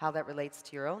how that relates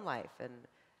to your own life and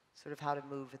sort of how to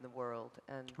move in the world.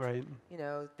 And,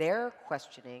 their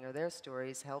questioning or their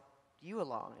stories help you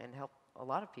along and help a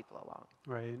lot of people along.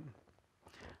 Right.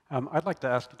 I'd like to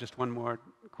ask you just one more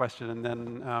question, and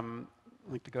then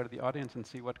I'd like to go to the audience and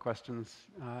see what questions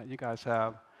you guys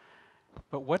have.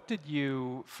 But what did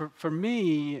you, for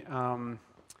me,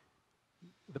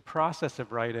 the process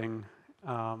of writing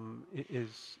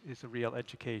is a real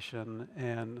education,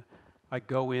 and I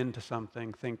go into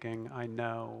something thinking I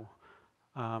know,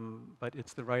 but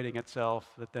it's the writing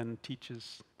itself that then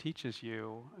teaches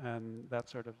you, and that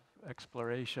sort of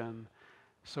exploration.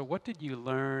 So, what did you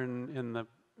learn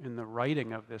in the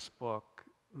writing of this book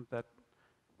that,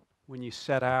 when you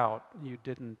set out, you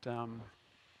didn't?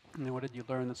 What did you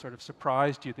learn that sort of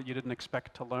surprised you that you didn't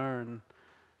expect to learn,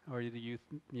 or you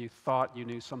thought you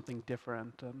knew something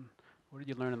different? And what did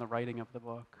you learn in the writing of the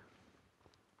book?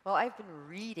 Well, I've been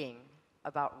reading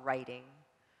about writing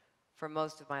for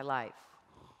most of my life.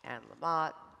 Anne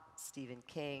Lamott, Stephen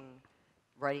King,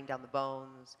 writing down the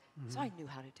bones. So I knew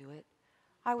how to do it.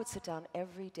 I would sit down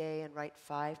every day and write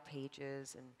 5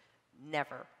 pages, and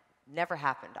never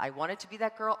happened. I wanted to be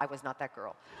that girl. I was not that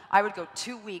girl. I would go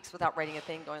 2 weeks without writing a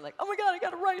thing, going like, oh my God, I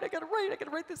gotta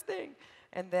write this thing.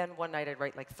 And then one night I'd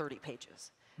write like 30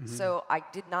 pages. So I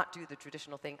did not do the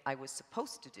traditional thing I was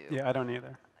supposed to do. Yeah, I don't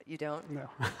either. You don't? No.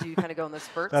 Do you kind of go in the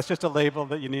spurts? That's just a label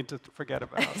that you need to forget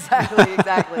about.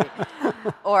 Exactly.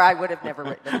 Or I would have never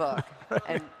written a book.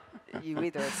 And you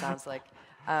either, it sounds like.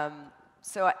 And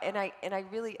I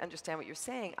really understand what you're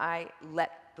saying. I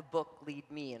let the book lead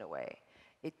me in a way.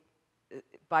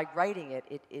 By writing it,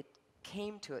 it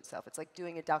came to itself. It's like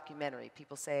doing a documentary.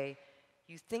 People say,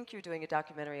 you think you're doing a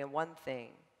documentary on one thing,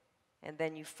 and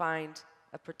then you find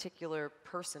a particular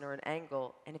person or an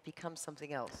angle, and it becomes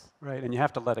something else. Right, and you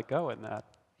have to let it go in that.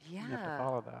 Yeah. You have to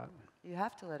follow that. You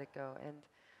have to let it go. And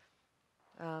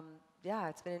yeah,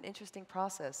 it's been an interesting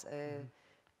process.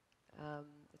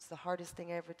 It's the hardest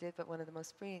thing I ever did, but one of the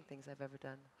most freeing things I've ever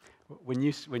done. When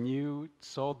you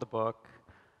sold the book,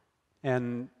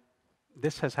 and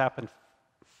this has happened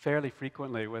fairly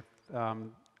frequently with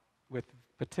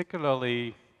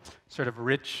particularly sort of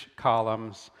rich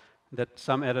columns, that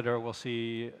some editor will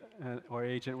see or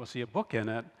agent will see a book in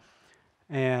it,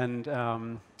 and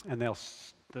the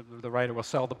writer will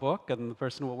sell the book, and the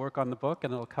person will work on the book,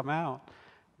 and it'll come out.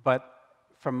 But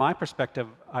from my perspective,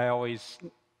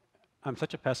 I'm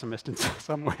such a pessimist in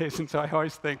some ways, and so I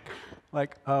always think,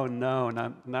 like, oh no,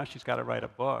 now she's got to write a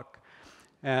book.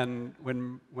 And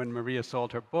when Maria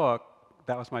sold her book,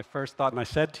 that was my first thought, and I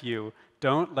said to you,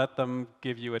 don't let them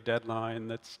give you a deadline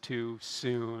that's too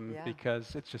soon,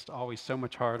 because it's just always so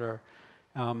much harder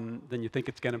than you think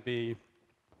it's going to be.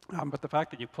 But the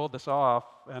fact that you pulled this off,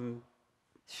 and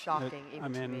shocking,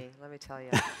 even to me, let me tell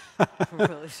you.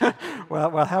 Really shocking.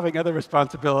 Well, having other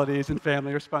responsibilities and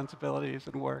family responsibilities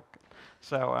and work.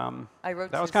 So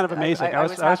that was kind of amazing. I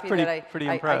was pretty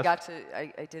impressed.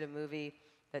 I did a movie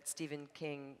that Stephen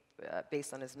King,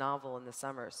 based on his novel in the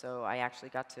summer, so I actually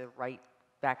got to write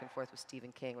back and forth with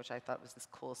Stephen King, which I thought was the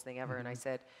coolest thing ever. And I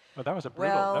said, well, that was a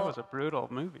brutal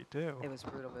movie too. It was a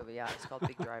brutal movie, yeah. It's called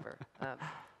Big Driver.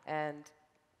 And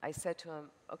I said to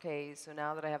him, okay, so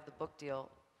now that I have the book deal,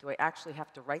 do I actually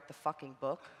have to write the fucking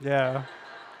book? Yeah.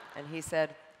 And he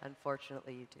said,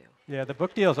 unfortunately, you do. Yeah, the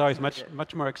book deal is always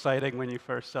much more exciting when you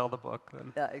first sell the book.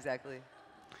 Yeah, exactly.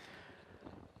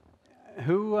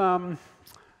 Who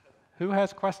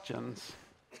has questions?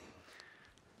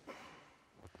 I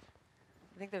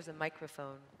think there's a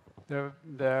microphone.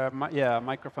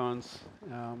 Microphones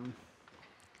up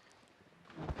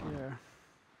here.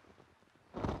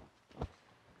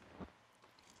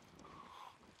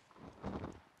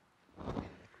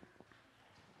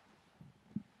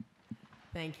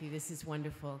 Thank you. This is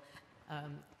wonderful.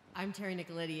 I'm Terry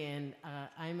Nicoletti, and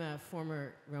I'm a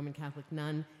former Roman Catholic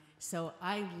nun. So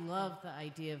I love the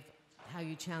idea of how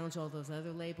you challenge all those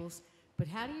other labels. But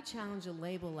how do you challenge a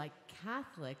label like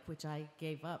Catholic, which I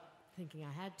gave up thinking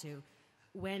I had to,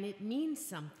 when it means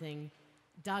something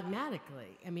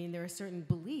dogmatically? I mean, there are certain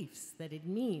beliefs that it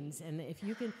means. And if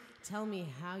you can tell me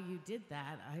how you did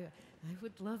that, I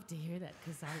would love to hear that,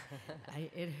 because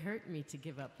it hurt me to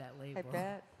give up that label. I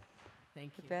bet.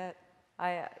 Thank you. I bet.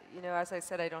 As I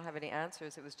said, I don't have any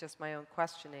answers. It was just my own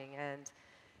questioning. And,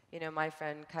 my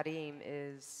friend Karim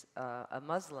is a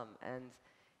Muslim, and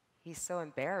he's so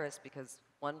embarrassed because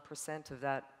 1% of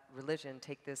that religion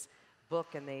take this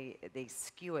book and they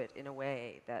skew it in a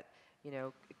way that,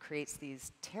 it creates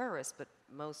these terrorists, but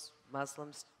most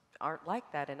Muslims aren't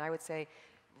like that. And I would say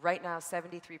right now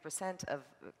 73% of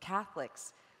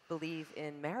Catholics believe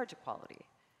in marriage equality.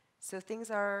 So things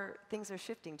are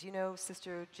shifting. Do you know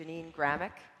Sister Janine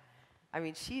Gramick? I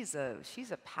mean, she's a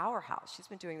powerhouse. She's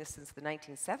been doing this since the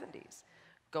 1970s.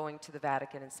 going to the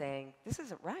Vatican and saying, this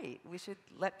isn't right. We should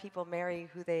let people marry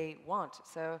who they want.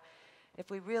 So if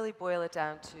we really boil it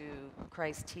down to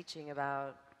Christ's teaching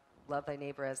about love thy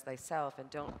neighbor as thyself and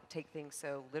don't take things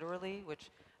so literally, which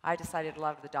I decided a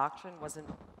lot of the doctrine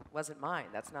wasn't mine.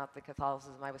 That's not the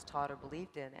Catholicism I was taught or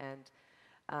believed in. And,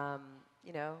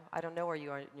 you know, I don't know where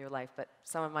you are in your life, but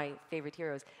some of my favorite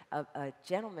heroes, a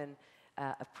gentleman,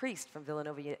 a priest from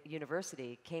Villanova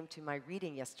University came to my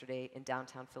reading yesterday in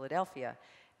downtown Philadelphia,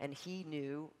 and he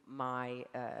knew my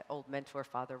old mentor,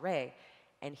 Father Ray,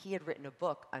 and he had written a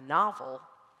book, a novel,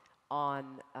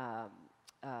 on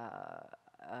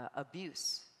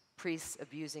abuse, priests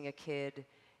abusing a kid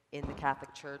in the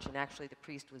Catholic Church, and actually the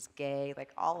priest was gay,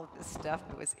 like all of this stuff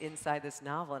that was inside this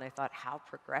novel, and I thought how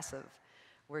progressive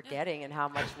we're getting and how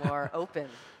much more open.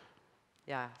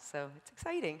 Yeah, so it's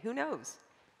exciting. Who knows?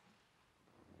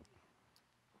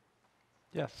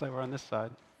 Yes, so we're on this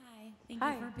side. Hi, thank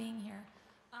Hi. you for being here.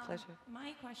 Pleasure.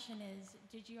 My question is,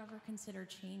 did you ever consider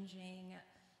changing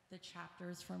the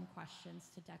chapters from questions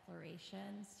to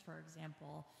declarations? For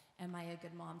example, am I a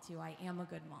good mom to I am a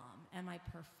good mom? Am I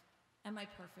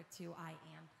perfect to I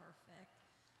am perfect?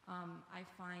 I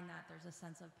find that there's a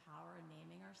sense of power in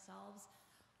naming ourselves.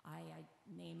 I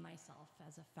name myself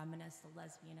as a feminist, a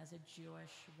lesbian, as a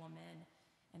Jewish woman,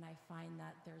 and I find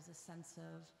that there's a sense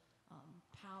of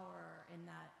power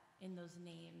in those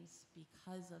names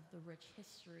because of the rich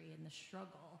history and the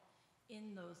struggle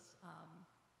in those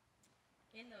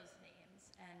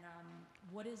names. And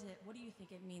what do you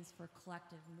think it means for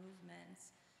collective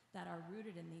movements that are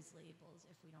rooted in these labels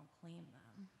if we don't claim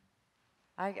them?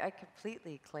 I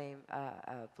completely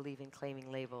believe in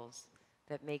claiming labels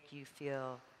that make you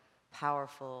feel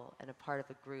powerful and a part of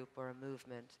a group or a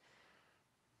movement.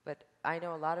 But I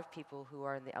know a lot of people who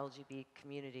are in the LGBT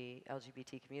community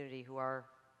who are,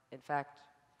 in fact,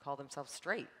 call themselves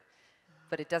straight.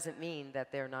 But it doesn't mean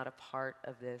that they're not a part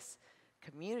of this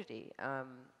community.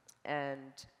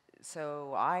 And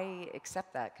so I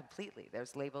accept that completely.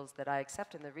 There's labels that I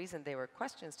accept, and the reason they were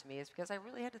questions to me is because I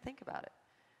really had to think about it.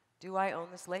 Do I own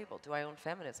this label? Do I own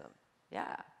feminism?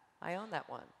 Yeah, I own that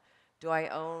one. Do I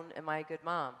own, am I a good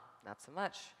mom? Not so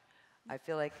much. I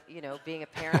feel like, you know, being a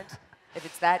parent, if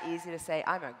it's that easy to say,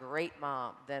 I'm a great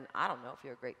mom, then I don't know if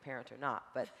you're a great parent or not.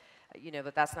 But, you know,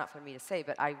 but that's not for me to say.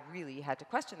 But I really had to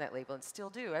question that label and still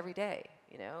do every day,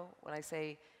 you know. When I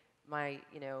say my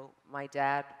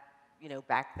dad, you know,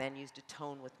 back then used a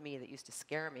tone with me that used to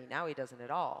scare me. Now he doesn't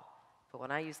at all. But when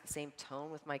I use the same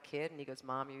tone with my kid and he goes,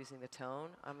 Mom, you're using the tone,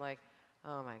 I'm like,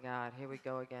 oh my God, here we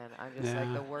go again. I'm just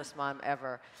like the worst mom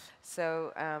ever.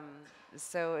 So,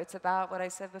 so it's about what I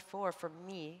said before. For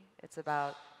me, it's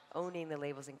about owning the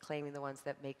labels and claiming the ones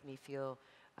that make me feel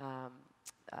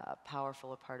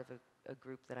powerful, a part of a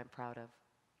group that I'm proud of.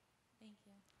 Thank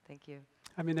you. Thank you.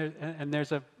 I mean,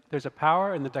 there's a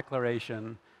power in the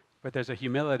declaration, but there's a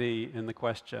humility in the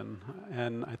question.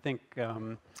 And I think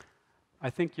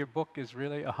your book is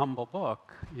really a humble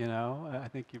book. You know, I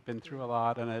think you've been through a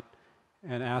lot,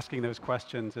 and asking those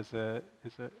questions is a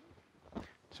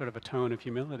sort of a tone of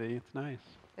humility. It's nice.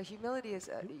 Humility is,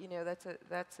 you know, that's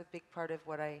a big part of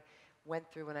what I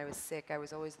went through when I was sick. I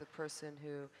was always the person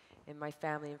who, in my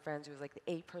family and friends, who was like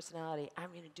the A personality. I'm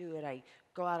going to do it. I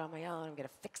go out on my own. I'm going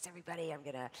to fix everybody. I'm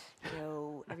going to, you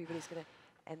know, everybody's going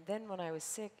to. And then when I was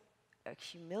sick,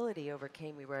 humility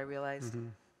overcame me, where I realized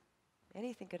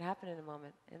anything could happen in a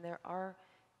moment, and there are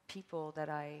people that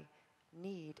I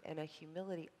need, and a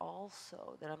humility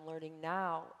also that I'm learning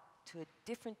now to a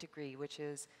different degree, which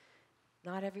is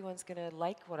not everyone's going to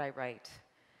like what I write.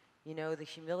 You know, the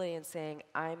humility in saying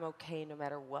I'm okay no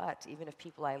matter what, even if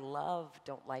people I love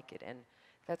don't like it, and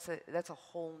that's a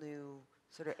whole new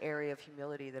sort of area of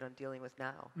humility that I'm dealing with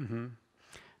now.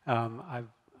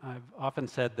 I've often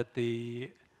said that the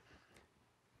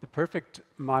perfect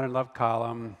modern love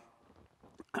column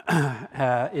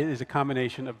is a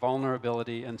combination of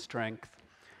vulnerability and strength,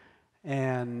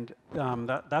 and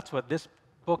that's what this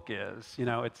book is. You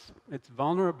know, it's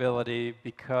vulnerability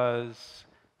because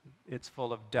it's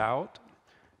full of doubt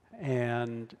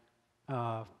and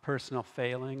personal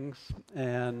failings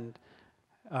and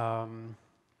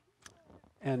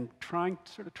trying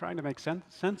to make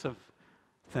sense of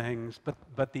things,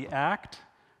 but the act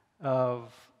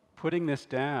of putting this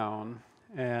down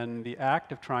and the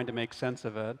act of trying to make sense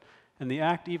of it, and the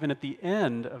act even at the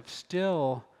end of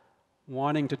still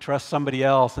wanting to trust somebody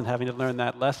else and having to learn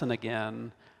that lesson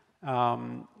again,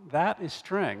 that is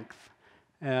strength.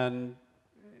 And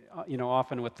you know,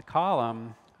 often with the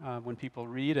column, when people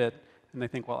read it and they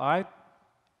think, well,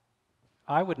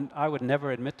 I would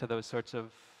never admit to those sorts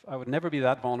of, I would never be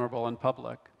that vulnerable in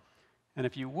public. And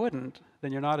if you wouldn't,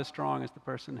 then you're not as strong as the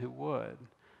person who would.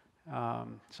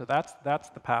 So that's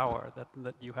the power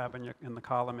that you have in the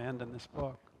column and in this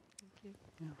book. Thank you.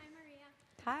 Yeah. Hi, Maria.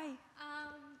 Hi.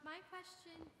 My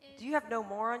question is... Do you have no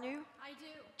more on you? I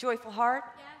do. Joyful heart?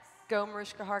 Yes. Go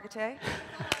Mariska Hargitay.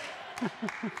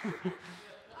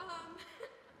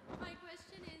 My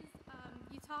question is,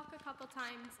 you talk a couple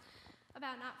times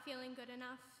about not feeling good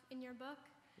enough in your book.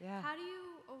 Yeah. How do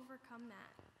you overcome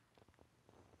that?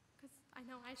 Because I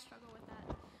know I struggle with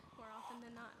that more often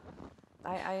than not.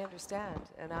 I understand,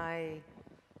 and I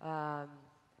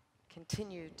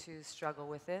continue to struggle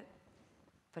with it,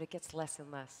 but it gets less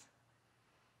and less.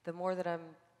 The more that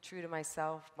I'm true to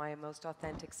myself, my most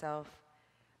authentic self,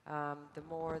 the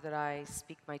more that I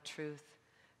speak my truth,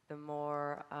 the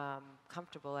more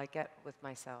comfortable I get with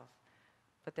myself.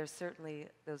 But there's certainly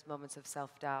those moments of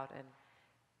self-doubt,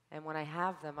 and when I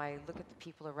have them, I look at the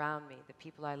people around me, the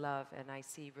people I love, and I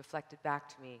see reflected back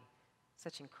to me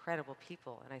such incredible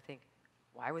people, and I think,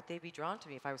 why would they be drawn to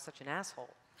me if I was such an asshole?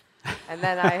 And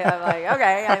then I'm like,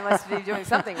 okay, I must be doing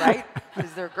something right,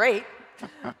 because they're great.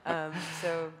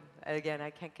 So again, I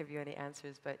can't give you any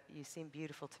answers, but you seem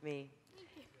beautiful to me.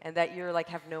 And that you're like,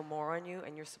 have no more on you,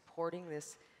 and you're supporting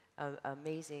this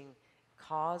amazing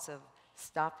cause of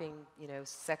stopping,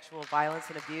 sexual violence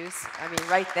and abuse. I mean,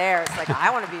 right there, it's like, I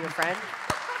want to be your friend.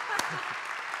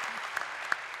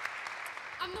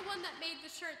 I'm the one that made the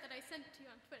shirt that I sent to you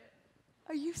on Twitter.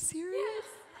 Are you serious? Yes.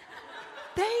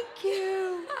 Thank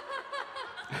you.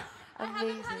 I haven't had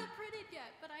Amazing. it printed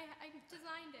yet, but I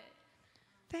designed it.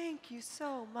 Thank you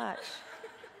so much.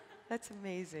 That's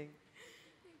amazing.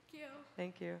 Thank you.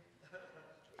 Thank you.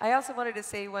 I also wanted to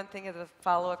say one thing as a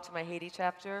follow-up to my Haiti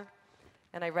chapter,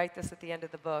 and I write this at the end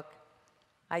of the book.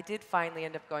 I did finally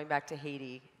end up going back to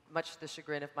Haiti, much to the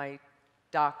chagrin of my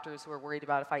doctors who were worried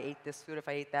about if I ate this food, if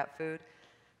I ate that food.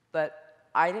 But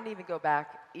I didn't even go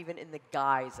back even in the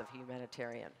guise of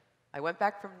humanitarian. I went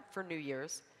back for New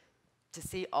Year's to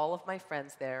see all of my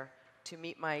friends there, to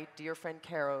meet my dear friend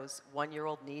Caro's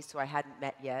 1-year-old niece who I hadn't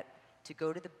met yet, to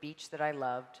go to the beach that I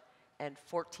loved, and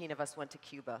 14 of us went to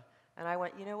Cuba. And I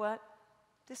went, you know what?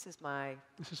 This is fun.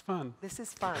 This is fun. This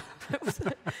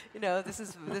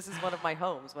is one of my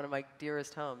homes, one of my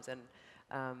dearest homes. And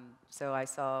so I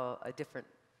saw a different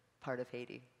part of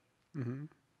Haiti. Mm-hmm.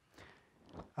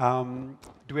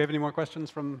 Do we have any more questions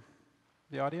from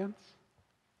the audience?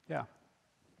 Yeah.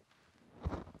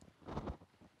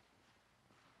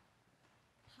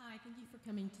 Hi, thank you for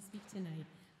coming to speak tonight.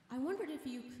 I wondered if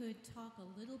you could talk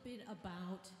a little bit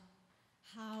about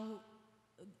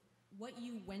what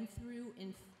you went through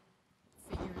in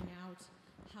figuring out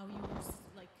how you were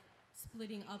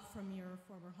splitting up from your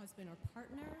former husband or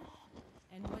partner,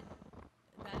 and what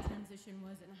that transition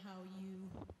was, and how you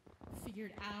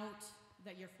figured out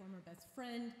that your former best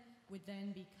friend would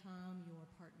then become your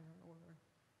partner or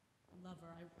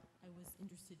lover. I was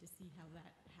interested to see how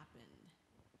that happened.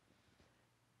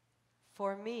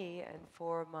 For me and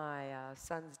for my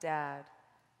son's dad,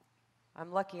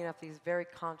 I'm lucky enough that he's a very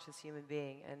conscious human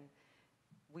being, and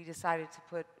we decided to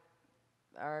put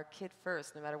our kid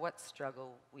first no matter what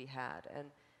struggle we had. And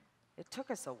it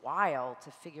took us a while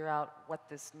to figure out what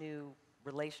this new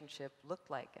relationship looked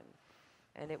like,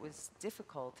 and it was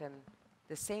difficult. And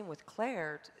the same with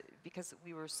Claire, because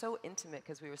we were so intimate,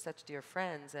 because we were such dear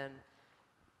friends, and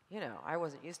I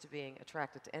wasn't used to being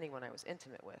attracted to anyone I was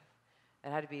intimate with. It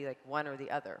had to be like one or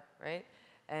the other, right?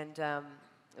 And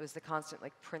it was the constant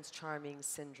Prince Charming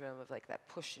syndrome of that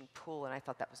push and pull, and I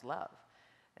thought that was love.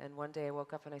 And one day I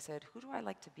woke up and I said, who do I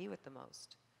like to be with the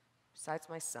most? Besides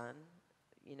my son,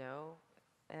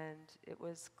 and it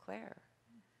was Claire.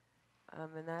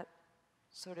 And that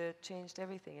sort of changed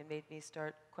everything and made me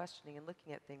start questioning and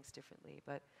looking at things differently.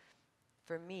 But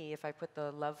for me, if I put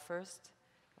the love first,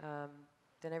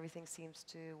 then everything seems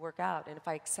to work out. And if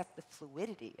I accept the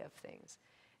fluidity of things,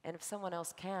 and if someone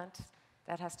else can't,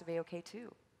 that has to be okay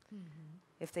too. Mm-hmm.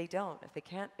 If they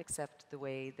can't accept the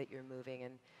way that you're moving,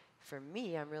 and for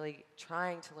me, I'm really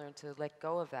trying to learn to let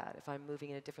go of that. If I'm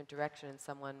moving in a different direction and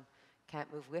someone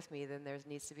can't move with me, then there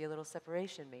needs to be a little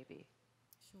separation maybe.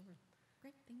 Sure.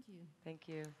 Great, thank you. Thank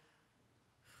you.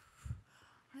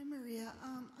 Hi, Maria.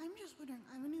 I'm just wondering,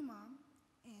 I'm a new mom,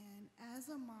 and as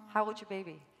a mom... How old's your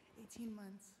baby? 18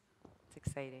 months. It's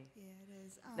exciting. Yeah, it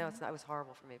is. No, it's not. It was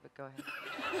horrible for me, but go ahead.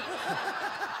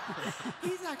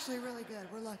 He's actually really good.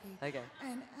 We're lucky. Okay.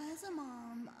 And as a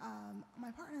mom,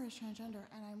 my partner is transgender,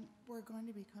 and we're going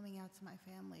to be coming out to my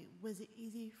family. Was it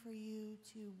easy for you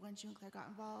to, once you and Claire got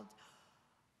involved,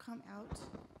 come out?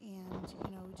 And,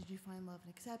 did you find love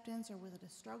and acceptance, or was it a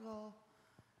struggle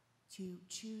to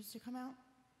choose to come out?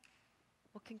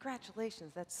 Well,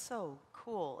 congratulations. That's so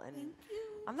cool. And Thank you.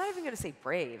 I'm not even going to say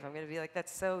brave. I'm going to be like,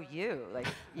 that's so you. Like,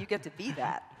 you get to be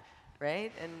that,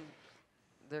 right? And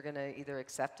they're going to either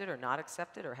accept it or not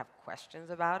accept it or have questions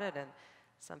about it. And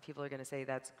some people are going to say,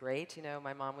 that's great. You know,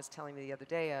 my mom was telling me the other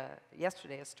day,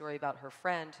 yesterday, a story about her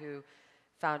friend who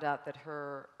found out that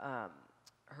her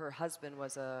husband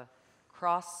was a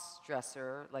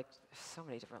cross-dresser, like so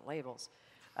many different labels,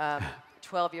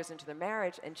 12 years into their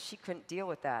marriage, and she couldn't deal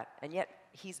with that. And yet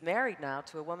he's married now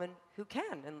to a woman who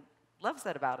can and loves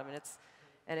that about him,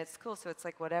 and it's cool. So it's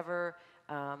like whatever,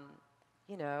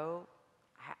 you know,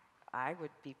 I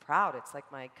would be proud. It's like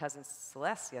my cousin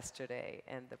Celeste yesterday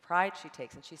and the pride she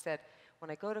takes. And she said, when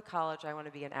I go to college, I want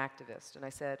to be an activist. And I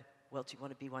said, well, do you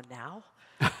want to be one now?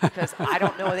 Because I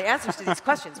don't know the answers to these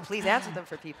questions. Please answer them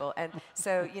for people. And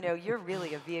so, you know, you're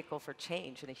really a vehicle for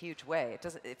change in a huge way. It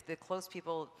doesn't, if the close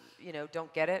people, you know,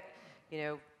 don't get it, you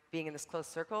know, being in this close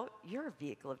circle, you're a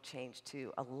vehicle of change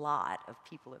to a lot of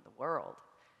people in the world.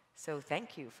 So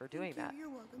thank you for doing that. You're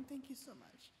welcome. Thank you so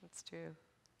much. That's true.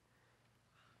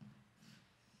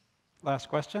 Last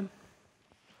question.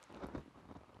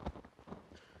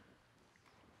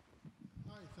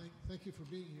 Hi, thank you for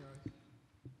being here. I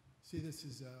see this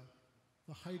is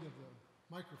the height of the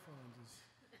microphones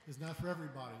is not for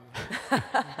everybody. You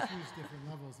choose different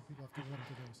levels that people have to get up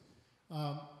to those.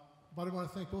 But I want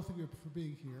to thank both of you for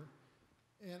being here.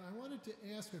 And I wanted to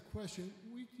ask a question.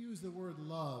 We use the word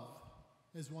love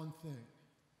as one thing.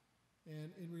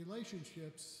 And in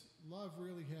relationships, love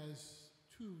really has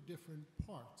two different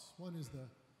parts. One is the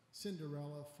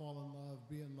Cinderella, fall in love,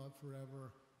 be in love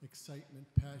forever, excitement,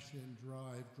 passion,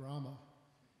 drive, drama.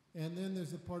 And then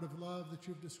there's the part of love that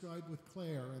you've described with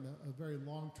Claire, and a very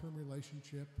long-term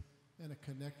relationship and a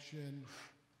connection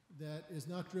that is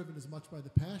not driven as much by the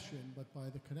passion, but by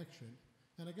the connection.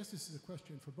 And I guess this is a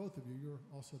question for both of you. You're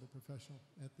also the professional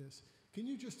at this. Can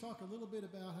you just talk a little bit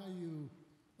about how you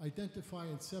identify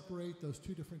and separate those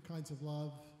two different kinds of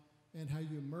love, and how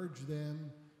you merge them,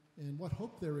 and what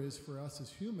hope there is for us as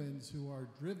humans who are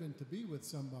driven to be with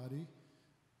somebody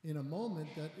in a moment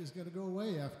that is going to go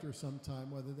away after some time,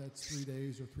 whether that's 3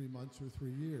 days or 3 months or 3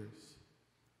 years?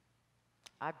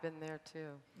 I've been there too.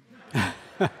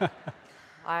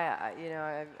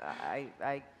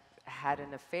 I had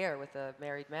an affair with a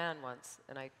married man once,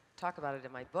 and I talk about it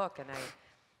in my book. And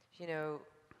you know,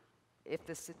 if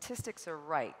the statistics are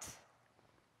right,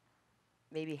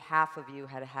 maybe half of you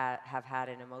have had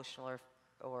an emotional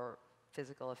or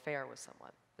physical affair with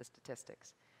someone, the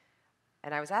statistics.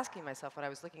 And I was asking myself, when I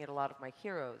was looking at a lot of my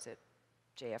heroes, at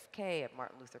JFK, at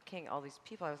Martin Luther King, all these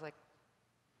people, I was like,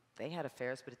 they had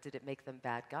affairs, but did it make them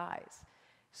bad guys?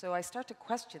 So I start to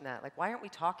question that, like, why aren't we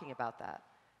talking about that?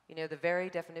 You know, the very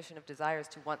definition of desire is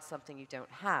to want something you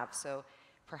don't have. So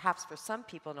perhaps for some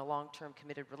people in a long-term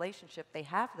committed relationship, they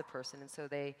have the person, and so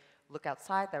they look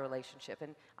outside that relationship.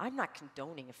 And I'm not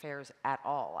condoning affairs at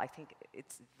all. I think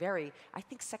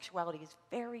sexuality is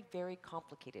very, very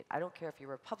complicated. I don't care if you're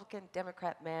Republican,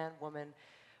 Democrat, man, woman,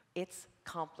 it's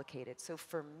complicated. So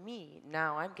for me,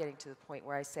 now I'm getting to the point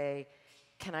where I say,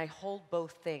 can I hold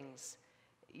both things,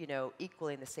 you know,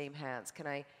 equally in the same hands? Can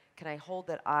I hold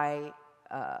that I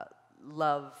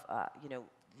love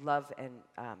and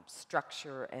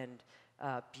structure and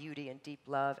beauty and deep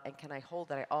love, and can I hold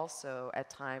that I also at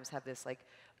times have this like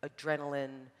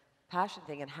adrenaline passion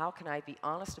thing, and how can I be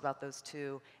honest about those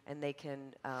two and they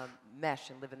can mesh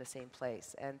and live in the same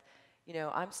place? And you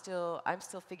know, I'm still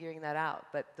figuring that out,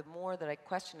 but the more that I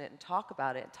question it and talk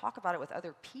about it with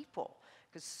other people,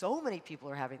 because so many people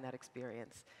are having that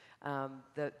experience,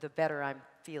 the better I'm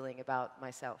feeling about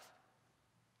myself.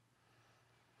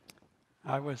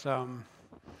 I was,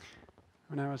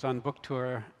 when I was on book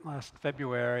tour last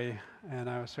February, and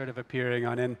I was sort of appearing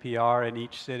on NPR in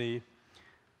each city,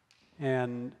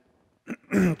 and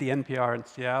the NPR in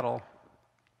Seattle,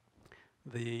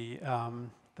 the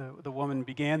woman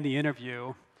began the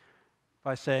interview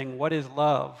by saying, "What is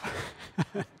love?"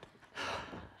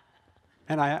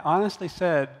 And I honestly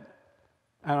said,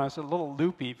 and I was a little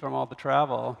loopy from all the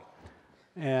travel,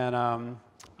 and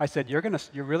I said, "You're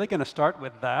really gonna start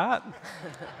with that?"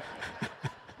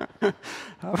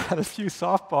 How about a few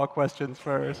softball questions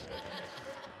first?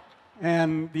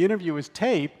 And the interview was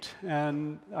taped,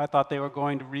 and I thought they were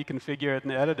going to reconfigure it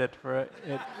and edit it for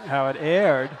how it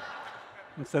aired.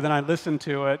 And so then I listened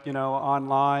to it, you know,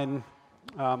 online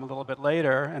a little bit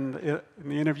later, and the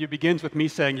interview begins with me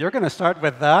saying, "You're going to start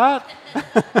with that?"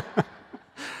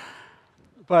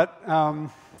 But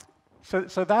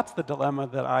so that's the dilemma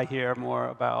that I hear more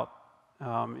about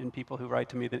in people who write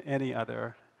to me than any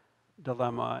other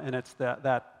dilemma, and it's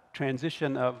that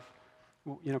transition of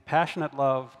passionate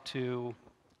love to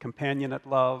companionate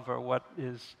love, or what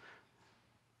is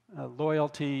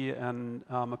loyalty and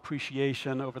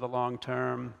appreciation over the long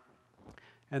term,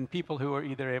 and people who are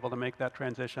either able to make that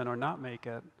transition or not make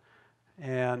it.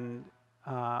 And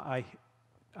I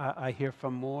hear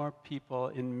from more people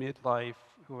in midlife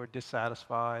who are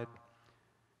dissatisfied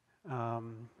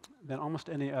than almost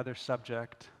any other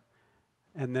subject,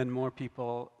 and then more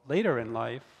people later in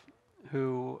life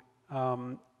who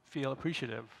feel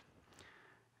appreciative.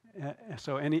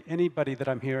 So anybody that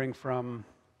I'm hearing from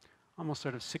almost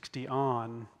sort of 60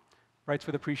 on writes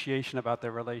with appreciation about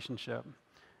their relationship.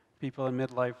 People in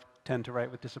midlife tend to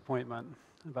write with disappointment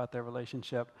about their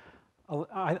relationship.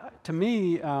 To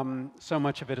me, so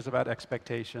much of it is about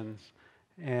expectations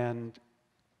and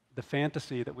the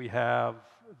fantasy that we have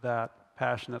that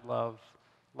passionate love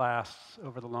lasts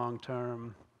over the long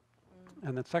term,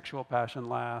 and that sexual passion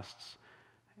lasts,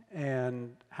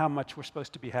 and how much we're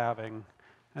supposed to be having,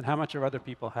 and how much are other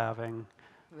people having.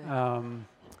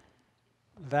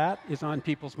 That is on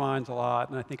people's minds a lot,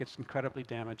 and I think it's incredibly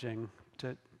damaging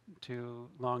to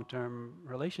long-term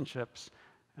relationships.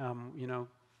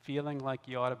 Feeling like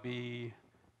you ought to be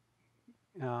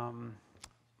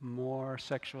more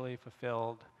sexually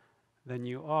fulfilled than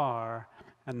you are,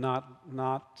 and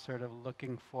not sort of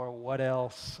looking for what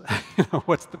else,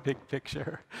 what's the big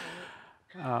picture.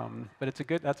 But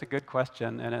that's a good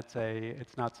question, and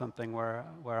it's not something where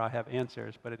I have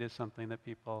answers, but it is something that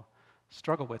people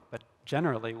struggle with. But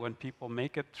generally, when people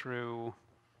make it through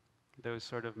those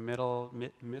sort of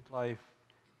midlife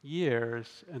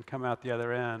years and come out the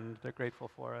other end, they're grateful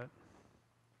for it.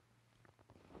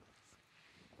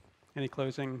 Any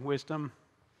closing wisdom?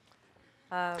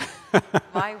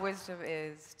 My wisdom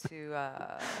is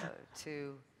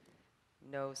to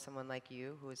know someone like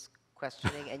you who is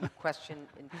questioning, and you question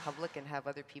in public and have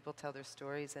other people tell their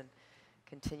stories and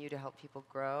continue to help people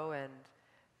grow. And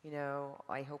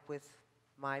I hope with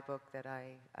my book that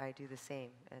I do the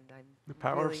same. And I'm the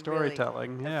power of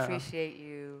storytelling. Really yeah. appreciate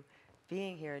you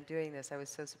being here and doing this. I was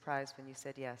so surprised when you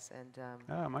said yes. And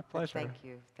my pleasure.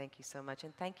 Thank you so much,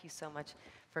 and thank you so much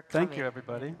for coming. Thank you,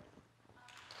 everybody.